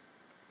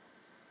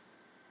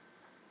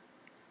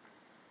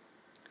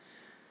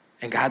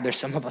 And God, there's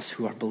some of us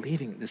who are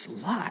believing this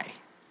lie.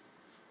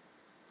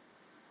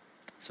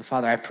 So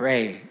Father, I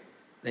pray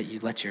that you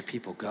let your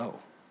people go.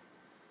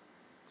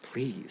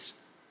 Please.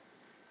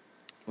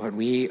 Lord,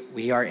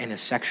 we are in a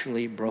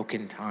sexually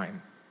broken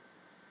time,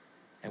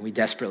 and we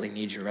desperately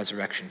need your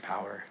resurrection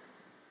power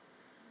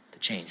to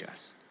change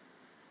us.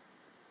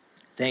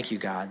 Thank you,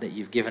 God, that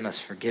you've given us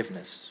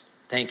forgiveness.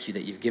 Thank you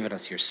that you've given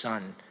us your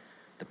Son,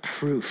 the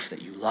proof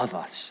that you love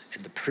us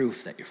and the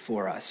proof that you're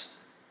for us.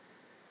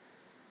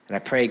 And I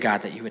pray,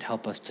 God, that you would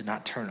help us to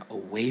not turn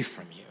away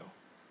from you,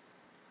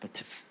 but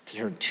to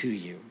turn to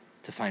you,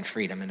 to find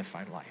freedom and to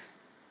find life.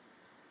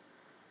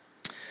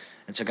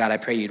 And so, God, I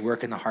pray you'd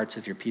work in the hearts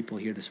of your people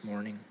here this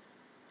morning.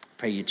 I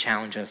pray you'd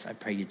challenge us. I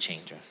pray you'd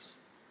change us.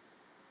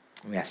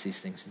 And we ask these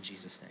things in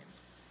Jesus' name.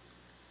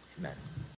 Amen.